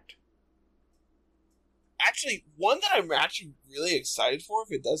impact. Actually, one that I'm actually really excited for,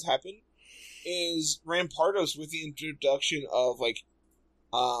 if it does happen, is Rampardos with the introduction of,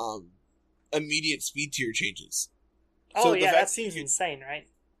 immediate speed tier changes. Oh, so yeah, that seems insane, right?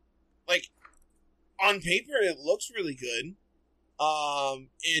 On paper, it looks really good.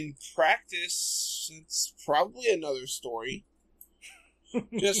 In practice, it's probably another story.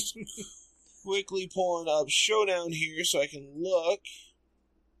 Just quickly pulling up Showdown here so I can look.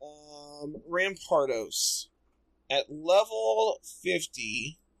 Rampardos. At level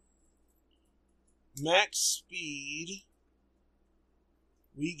 50, max speed,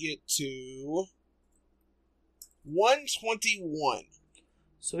 we get to 121.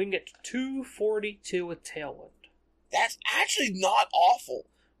 So we can get to 242 with Tailwind. That's actually not awful.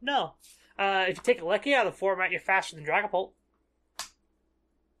 No. If you take Lecky out of the format, you're faster than Dragapult.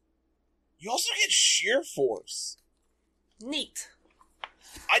 You also get Sheer Force. Neat.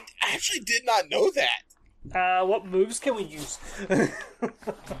 I actually did not know that. What moves can we use?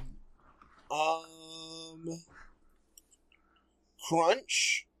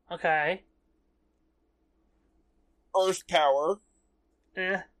 Crunch. Okay. Earth Power.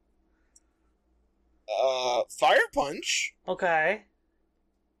 Fire Punch. Okay.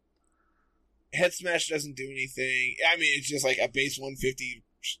 Head Smash doesn't do anything. I mean, it's just like a base 150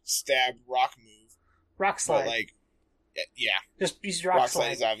 stab rock move. Rock Slide. But yeah. Just use Rock Slide.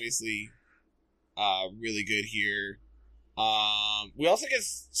 Slide is obviously really good here. We also get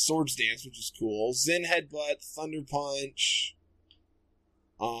Swords Dance, which is cool. Zen Headbutt, Thunder Punch,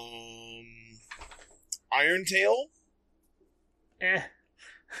 Iron Tail. That's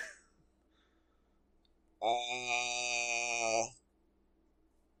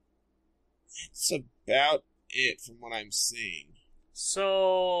about it from what I'm seeing.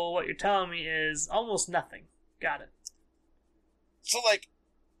 So, what you're telling me is almost nothing. Got it. So,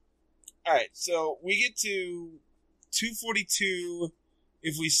 alright, so we get to 242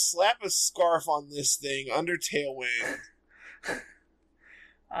 if we slap a scarf on this thing under Tailwind.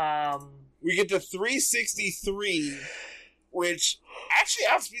 We get to 363, which actually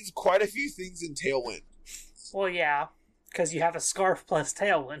outspeeds quite a few things in Tailwind. Well, yeah, because you have a scarf plus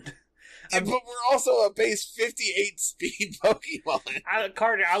Tailwind. But we're also a base 58 speed Pokemon.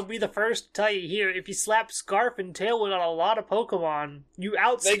 Carter, I'll be the first to tell you here, if you slap Scarf and Tailwind on a lot of Pokemon, you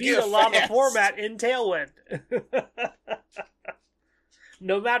outspeed a lot of the format in Tailwind.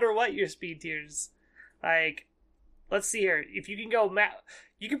 No matter what your speed tiers. Let's see here. If you can go...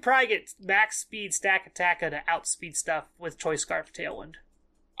 you can probably get max speed Stack Attack to outspeed stuff with Choice Scarf Tailwind.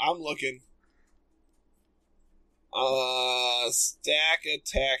 I'm looking. Stack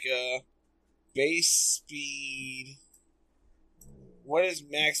Attacka, base speed. What is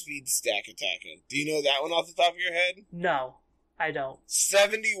max speed Stack Attacka? Do you know that one off the top of your head? No, I don't.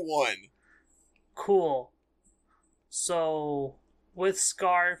 71. Cool. So, with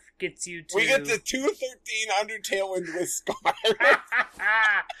Scarf gets you to... We get to 213 under Tailwind with Scarf.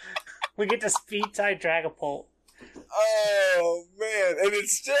 We get to Speed tie Dragapult. Oh, man. And it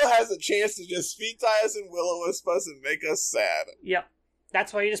still has a chance to just Speed tie us and Will-O-Wisp us and make us sad. Yep.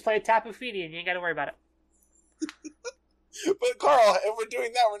 That's why you just play Tapu Fini and you ain't got to worry about it. But, Carl, if we're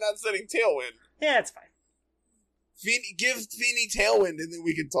doing that, we're not setting Tailwind. Yeah, it's fine. Give Fini Tailwind and then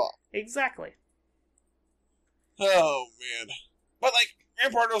we can talk. Exactly. Oh, man. But, like,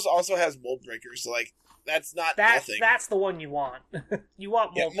 Rampardos also has Mold Breaker, so, like, that's not nothing. That's the one you want. You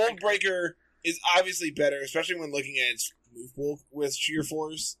want Mold Breaker. Mold Breaker is obviously better, especially when looking at its move pool with Sheer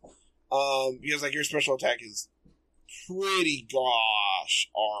Force. Because, like, your special attack is pretty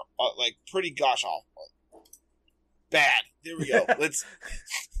pretty gosh awful. Bad. There we go. Let's...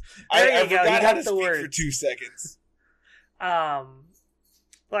 I forgot how to speak for 2 seconds.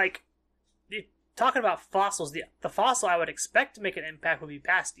 Like... Talking about fossils, the fossil I would expect to make an impact would be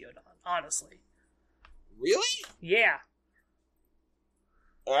Bastiodon, honestly. Really? Yeah.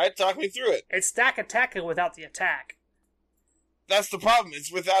 Alright, talk me through it. It's Stack Attacka without the attack. That's the problem,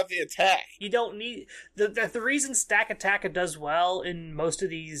 it's without the attack. You don't need... The reason Stack Attacka does well in most of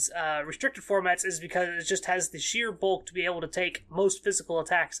these restricted formats is because it just has the sheer bulk to be able to take most physical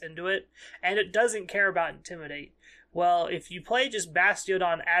attacks into it, and it doesn't care about Intimidate. Well, if you play just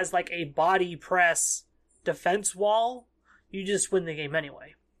Bastiodon as like a body press defense wall, you just win the game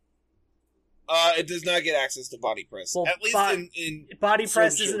anyway. It does not get access to body press. Well, at least in body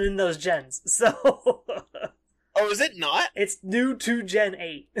press isn't in those gens, so... Oh, is it not? It's new to Gen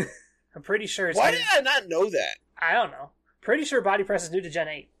 8. I'm pretty sure it's Why did I not know that? I don't know. Pretty sure body press is new to Gen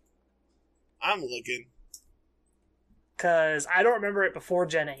 8. I'm looking. Because I don't remember it before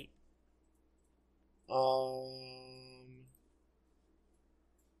Gen 8.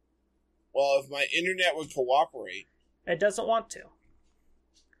 Well, if my internet would cooperate... It doesn't want to.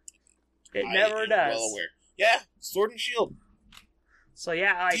 It never does. Well aware. Yeah, Sword and Shield. So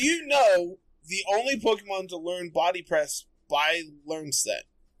yeah, Do you know the only Pokemon to learn Body Press by Learn Set?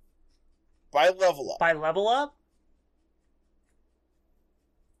 By Level Up. By Level Up?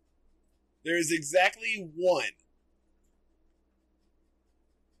 There is exactly one.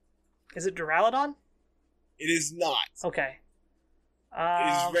 Is it Duraludon? It is not. Okay.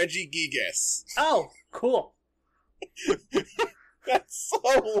 It is Regigigas. Oh, cool. That's so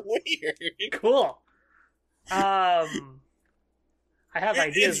weird. Cool. I have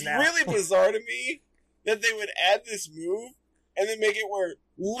ideas now. It's really bizarre to me that they would add this move and then make it where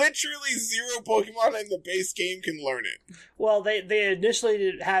literally 0 Pokemon in the base game can learn it. Well, they initially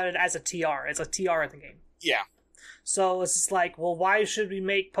did have it as a TR. It's a TR in the game. Yeah. So it's just like, well, why should we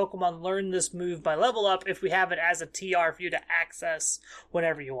make Pokemon learn this move by Level Up if we have it as a TR for you to access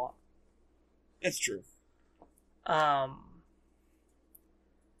whenever you want? It's true.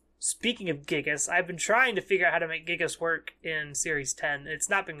 Speaking of Gigas, I've been trying to figure out how to make Gigas work in Series 10. It's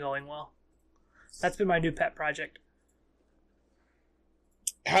not been going well. That's been my new pet project.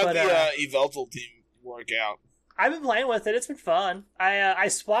 How'd the Yveltal team work out? I've been playing with it. It's been fun. I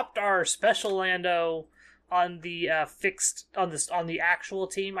swapped our special Lando on the on the actual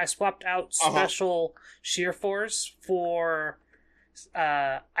team. I swapped out special Sheer Force for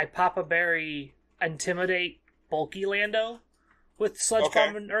Ipapa Berry Intimidate bulky Lando with Sludge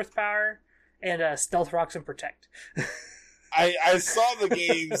Bomb and Earth Power and Stealth Rocks and Protect. I saw the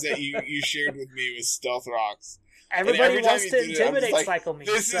games that you shared with me with Stealth Rocks. Everybody wants to Intimidate cycle me.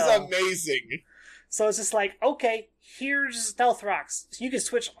 This is amazing. So it's just like, okay, here's Stealth Rocks. You can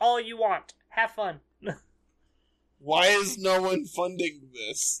switch all you want. Have fun. Why is no one funding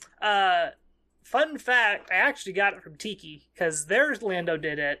this? Fun fact, I actually got it from Tiki, because their Lando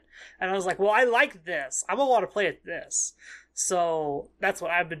did it, and I was like, well, I like this. I'm going to want to play it this. So that's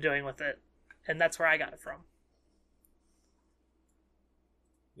what I've been doing with it, and that's where I got it from.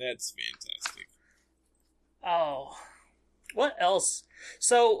 That's fantastic. Oh. What else?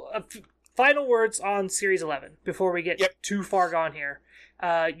 So, final words on Series 11, before we get too far gone here.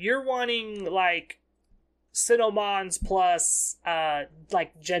 You're wanting, like, Sinnomons plus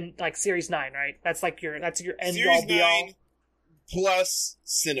Series 9, right? That's your end all be all. Plus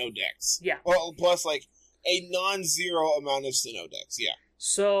Sinnoh-Dex. Yeah. Well, plus like a non-zero amount of Sinnoh-Dex, yeah.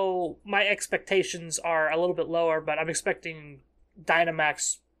 So my expectations are a little bit lower, but I'm expecting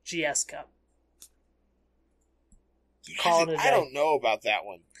Dynamax GS Cup. I don't know about that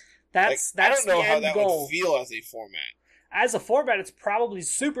one. That's I don't know the how end that goal. would feel as a format. As a format, it's probably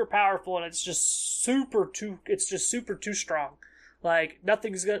super powerful, and it's just super too strong. Like,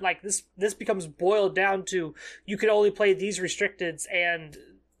 nothing's good. Like, this becomes boiled down to you can only play these restricteds and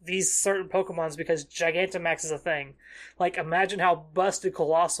these certain Pokemons because Gigantamax is a thing. Like, imagine how busted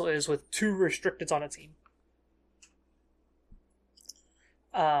Colossal is with 2 restricteds on a team.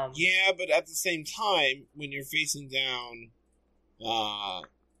 Yeah, but at the same time, when you're facing down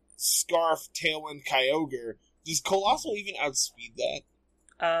Scarf, Tailwind, Kyogre, does Colossal even outspeed that?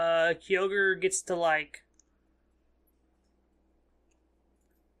 Kyogre gets to, like,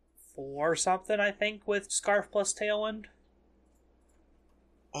 4 something, I think, with Scarf plus Tailwind.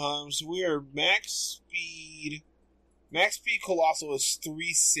 So we are max speed. Max speed Colossal is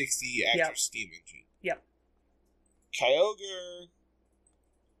 360 after Steam Engine. Yep. Kyogre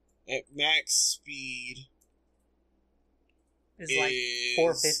at max speed is like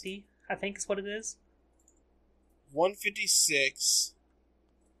 450, I think is what it is. 156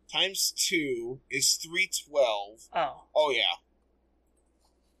 times 2 is 312. Oh yeah.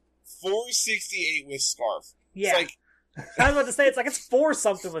 468 with Scarf. Yeah. It's I was about to say, it's 4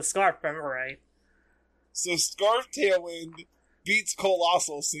 something with Scarf, if I remember right. So Scarf Tailwind beats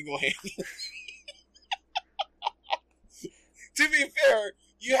Colossal single-handedly. To be fair,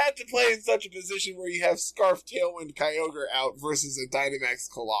 you had to play in such a position where you have Scarf Tailwind Kyogre out versus a Dynamax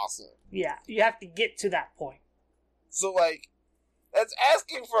Colossal. Yeah, you have to get to that point. So, that's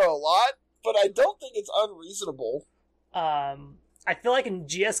asking for a lot, but I don't think it's unreasonable. I feel like in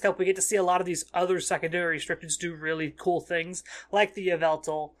GS Cup we get to see a lot of these other secondary restricteds do really cool things, like the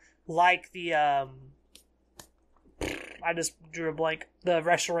Yveltal, like the I just drew a blank. The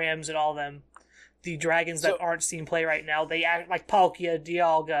Reshiram's and all them. The dragons that aren't seen play right now. They act like Palkia,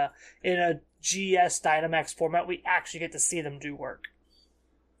 Dialga. In a GS Dynamax format, we actually get to see them do work.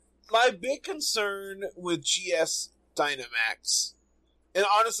 My big concern with GS Dynamax, and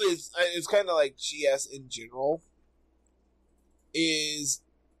honestly it's kind of like GS in general, is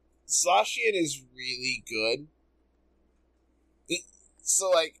Zacian is really good.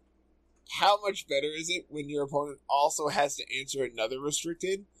 So, how much better is it when your opponent also has to answer another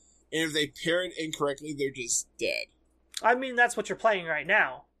restricted, and if they pair it incorrectly, they're just dead? I mean, that's what you're playing right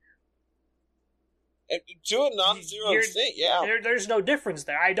now. And to a non-zero extent, yeah. There's no difference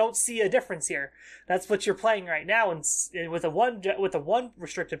there. I don't see a difference here. That's what you're playing right now, and with a one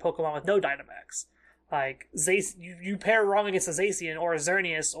restricted Pokemon with no Dynamax. Like, you pair wrong against a Zacian or a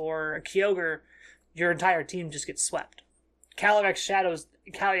Xerneas or a Kyogre, your entire team just gets swept. Calyrex Shadows,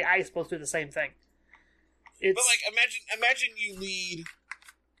 Cali Ice both do the same thing. But imagine you lead,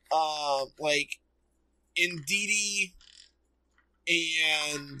 Indeedee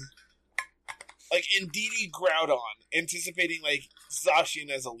and Indeedee Groudon, anticipating Zacian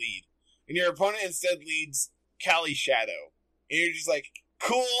as a lead, and your opponent instead leads Cali Shadow, and you're just like,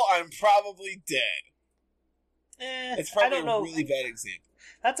 cool, I'm probably dead. It's probably a really bad example.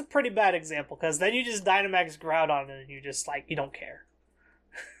 That's a pretty bad example, because then you just Dynamax Groudon and you just, you don't care.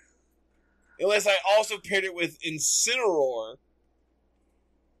 Unless I also paired it with Incineroar.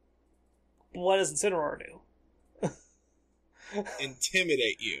 What does Incineroar do?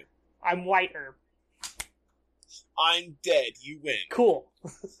 Intimidate you. I'm White Herb. I'm dead. You win. Cool.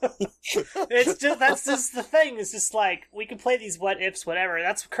 That's just the thing. It's just we can play these what ifs, whatever.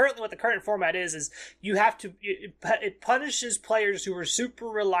 That's currently what the current format is you have to, it punishes players who are super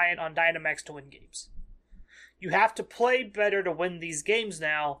reliant on Dynamax to win games. You have to play better to win these games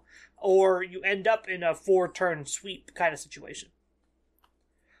now, or you end up in a 4-turn sweep kind of situation.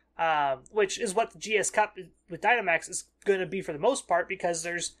 Which is what the GS Cup with Dynamax is going to be for the most part, because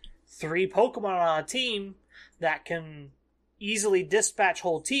there's 3 Pokemon on a team that can easily dispatch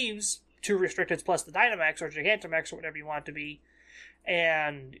whole teams, 2 restricteds plus the Dynamax or Gigantamax or whatever you want it to be,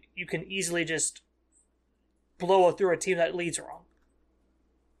 and you can easily just blow through a team that leads wrong.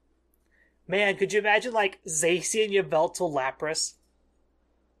 Man, could you imagine Zacian, Yveltal, Lapras?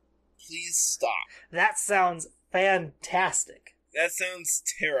 Please stop. That sounds fantastic. That sounds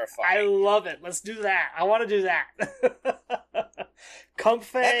terrifying. I love it. Let's do that. I want to do that.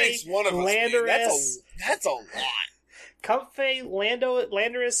 Comfey, that makes one of Landorus. Us. That's a lot. Comfey,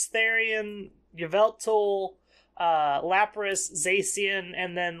 Landorus, Therian, Yveltal, Lapras, Zacian,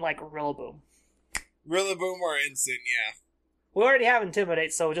 and then Rillaboom. Rillaboom or Ensign, yeah. We already have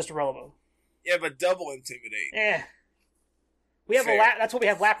Intimidate, so just Rillaboom. Yeah, but double Intimidate. We have that's what we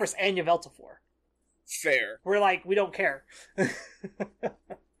have Lapras and Yveltal for. Fair. We're we don't care.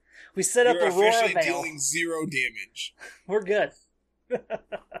 We set up You're Aurora officially Veil. dealing 0 damage. We're good.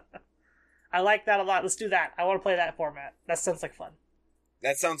 I like that a lot. Let's do that. I want to play that format. That sounds like fun.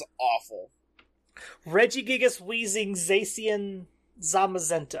 That sounds awful. Regigigas Wheezing Zacian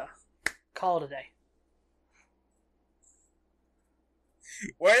Zamazenta. Call it a day.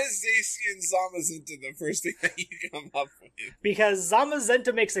 Why is Zacian Zamazenta the first thing that you come up with? Because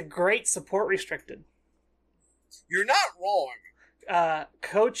Zamazenta makes a great support restricted. You're not wrong.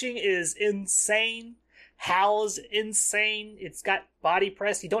 Coaching is insane. Howl's insane. It's got body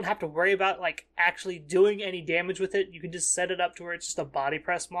press. You don't have to worry about like actually doing any damage with it. You can just set it up to where it's just a body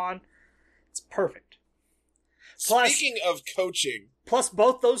press mon. It's perfect. Speaking of coaching. Plus,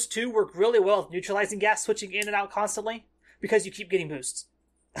 both those two work really well with neutralizing gas, switching in and out constantly, because you keep getting boosts.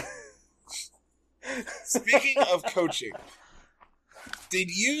 Speaking of coaching, did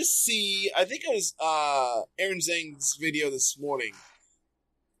you see, I think it was Aaron Zhang's video this morning.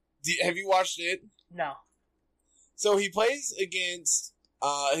 Have you watched it? No. So he plays against,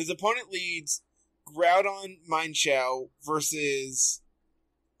 his opponent leads Groudon Mienshao versus,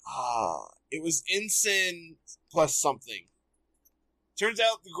 it was Ensign plus something. Turns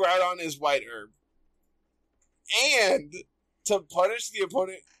out the Groudon is White Herb. And to punish the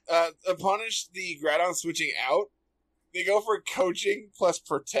opponent, punish the Groudon switching out, they go for coaching plus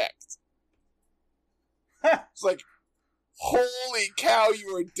protect. It's like, holy cow,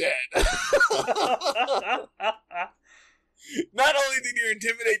 you are dead. Not only did your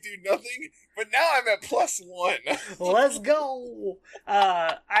Intimidate do nothing, but now I'm at +1. Let's go.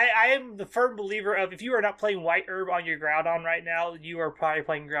 I am the firm believer of if you are not playing White Herb on your Groudon right now, you are probably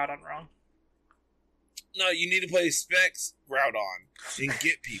playing Groudon wrong. No, you need to play Specs Groudon and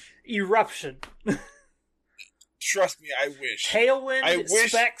get people. Eruption. Trust me, I wish. Tailwind,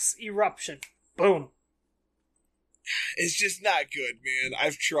 Specs, Eruption. Boom. It's just not good, man.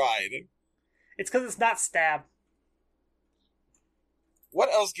 I've tried. It's because it's not Stab. What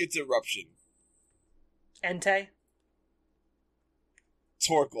else gets Eruption? Entei.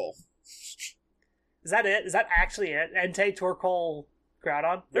 Torkoal. Is that it? Is that actually it? Entei, Torkoal,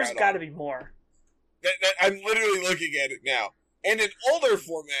 Groudon? There's got to be more. I'm literally looking at it now. And in older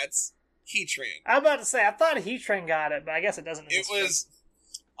formats, Heatran. I'm about to say, I thought Heatran got it, but I guess it doesn't. It was,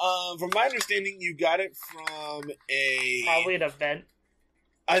 from my understanding, you got it from a... Probably an event.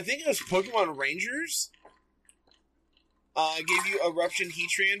 I think it was Pokemon Rangers. Gave you Eruption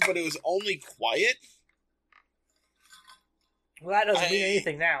Heatran, but it was only quiet. Well, that doesn't mean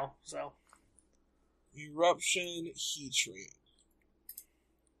anything now, so. Eruption Heatran.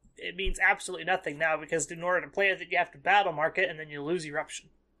 It means absolutely nothing now, because in order to play it, you have to battle mark it, and then you lose Eruption.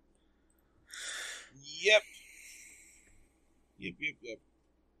 Yep.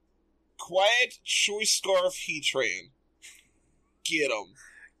 Quiet Choice Scarf Heatran. Get him.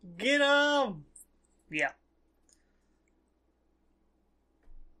 Get him! Yeah.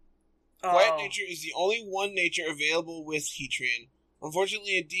 Quiet Nature is the only one nature available with Heatran.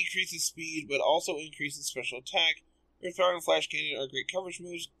 Unfortunately, it decreases speed, but also increases special attack. Earthpower and Flash Cannon are great coverage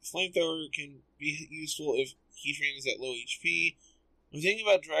moves. Flamethrower can be useful if Heatran is at low HP. I'm thinking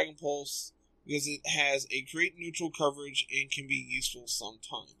about Dragon Pulse because it has a great neutral coverage and can be useful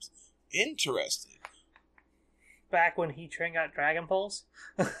sometimes. Interesting. Back when Heatran got Dragon Pulse?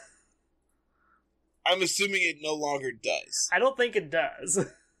 I'm assuming it no longer does. I don't think it does.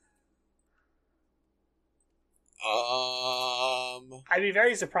 I'd be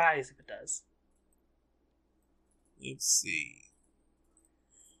very surprised if it does. Let's see.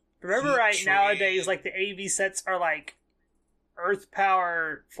 Remember, right, nowadays, like, the AV sets are, like, Earth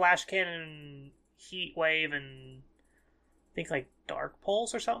Power, Flash Cannon, Heat Wave, and I think, like, Dark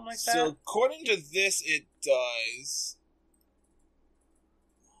Pulse or something like that? So, according to this, it does.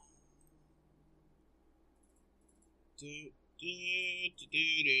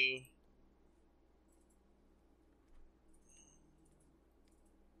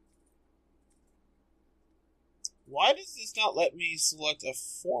 Why does this not let me select a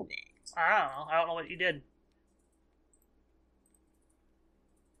format? I don't know. I don't know what you did.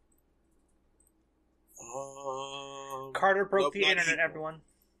 Carter broke the internet, everyone.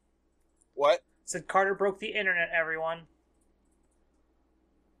 What? Said Carter broke the internet, everyone.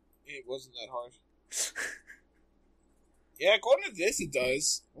 It wasn't that hard. Yeah, according to this, it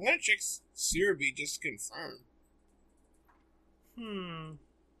does. I'm gonna check Cerebi just to confirm.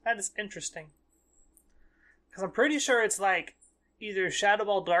 That is interesting. Because I'm pretty sure it's like either Shadow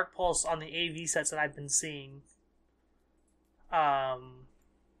Ball, Dark Pulse on the AV sets that I've been seeing.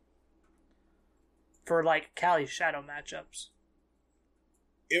 For like Cali Shadow matchups.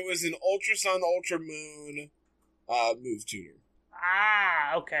 It was an Ultra Sun, Ultra Moon move tuner.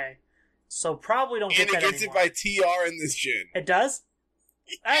 Ah, okay. So probably don't get that anymore. And it gets it by TR in this gen. It does?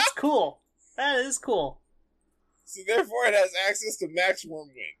 That's cool. That is cool. So therefore it has access to Max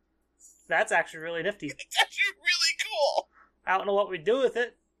Wormwind. That's actually really nifty. It's actually really cool. I don't know what we do with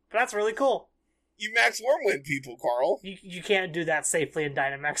it, but that's really cool. You Max Wormwind people, Carl. You can't do that safely in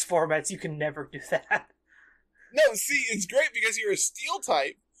Dynamax formats. You can never do that. No, see, it's great because you're a steel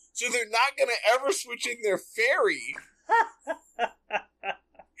type, so they're not going to ever switch in their fairy.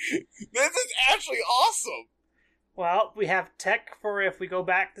 This is actually awesome. Well, we have tech for if we go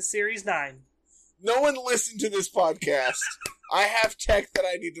back to Series 9. No one listened to this podcast. I have tech that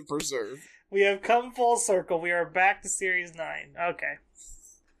I need to preserve. We have come full circle. We are back to Series 9. Okay.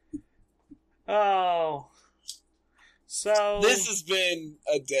 Oh. So this has been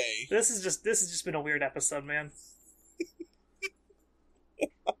a day. This has just been a weird episode, man.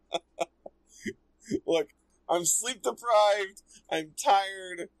 Look, I'm sleep deprived. I'm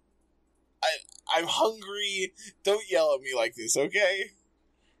tired. I'm hungry. Don't yell at me like this, okay?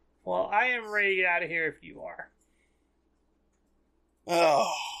 Well, I am ready to get out of here if you are.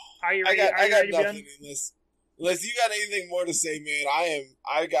 Oh, are you ready? I got ready nothing in this. Unless you got anything more to say, man,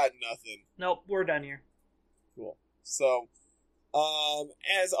 I got nothing. Nope, we're done here. Cool. So,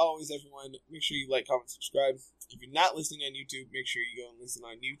 as always, everyone, make sure you like, comment, subscribe. If you're not listening on YouTube, make sure you go and listen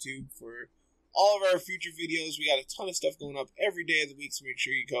on YouTube for all of our future videos. We got a ton of stuff going up every day of the week, so make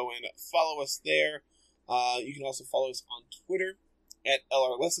sure you go and follow us there. You can also follow us on Twitter at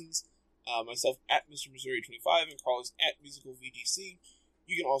LR Lessons, myself at Mr. Missouri25, and Carl is at Musical VGC.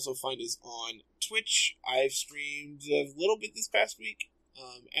 You can also find us on Twitch. I've streamed a little bit this past week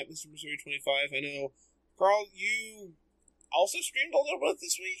at Mr. Missouri25. I know, Carl, you also streamed a little bit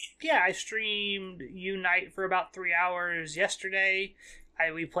this week? Yeah, I streamed Unite for about 3 hours yesterday.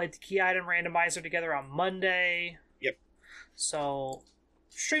 We played the key item randomizer together on Monday. Yep. So,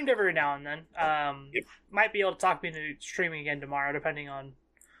 streamed every now and then. Yep. Might be able to talk me into streaming again tomorrow, depending on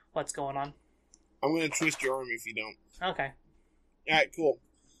what's going on. I'm going to twist your arm if you don't. Okay. Alright, cool.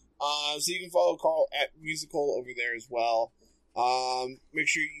 So you can follow Carl at Musical over there as well. Make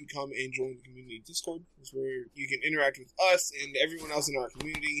sure you come and join the community Discord. That's where you can interact with us and everyone else in our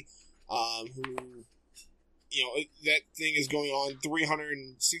community, who, you know, that thing is going on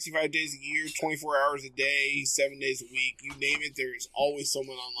 365 days a year, 24 hours a day, 7 days a week. You name it, there's always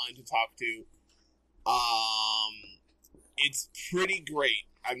someone online to talk to. It's pretty great.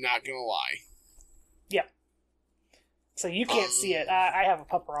 I'm not gonna lie. Yeah. So you can't see it. I have a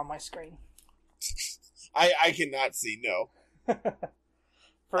pupper on my screen. I cannot see, no.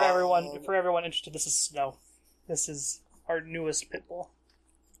 For everyone interested, this is Snow. This is our newest pit bull.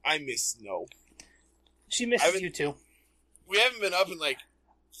 I miss Snow. She misses you too. We haven't been up in like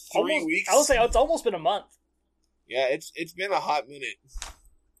 3 weeks. I would say it's almost been a month. Yeah, it's been a hot minute.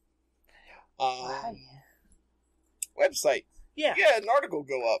 Website. Yeah. Yeah, an article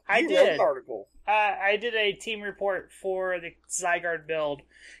go up. I wrote did. an article. I did a team report for the Zygarde build,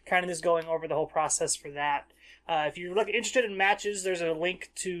 kind of just going over the whole process for that. If you're interested in matches, there's a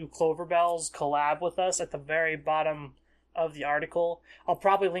link to Cloverbell's collab with us at the very bottom of the article. I'll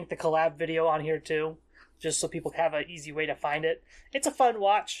probably link the collab video on here too, just so people have an easy way to find it. It's a fun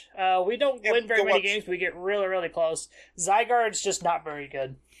watch. We don't win very many games, but we get really, really close. Zygarde's just not very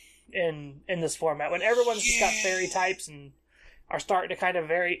good in this format. When everyone's just got fairy types and are starting to kind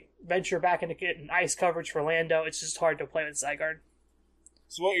of venture back into getting ice coverage for Lando, it's just hard to play with Zygarde.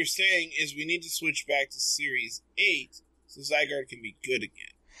 So what you're saying is we need to switch back to Series 8 so Zygarde can be good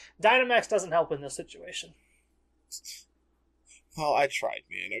again. Dynamax doesn't help in this situation. Well, I tried,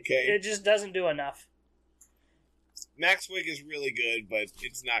 man, okay? It just doesn't do enough. Maxwig is really good, but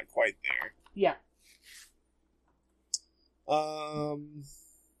it's not quite there. Yeah.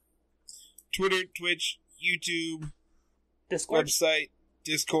 Twitter, Twitch, YouTube, Discord? website,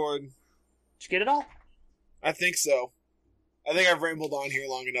 Discord. Did you get it all? I think so. I think I've rambled on here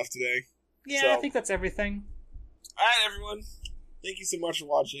long enough today. Yeah, So. I think that's everything. Alright, everyone. Thank you so much for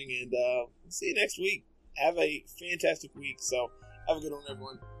watching, and see you next week. Have a fantastic week, so have a good one,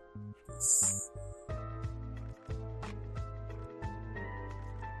 everyone.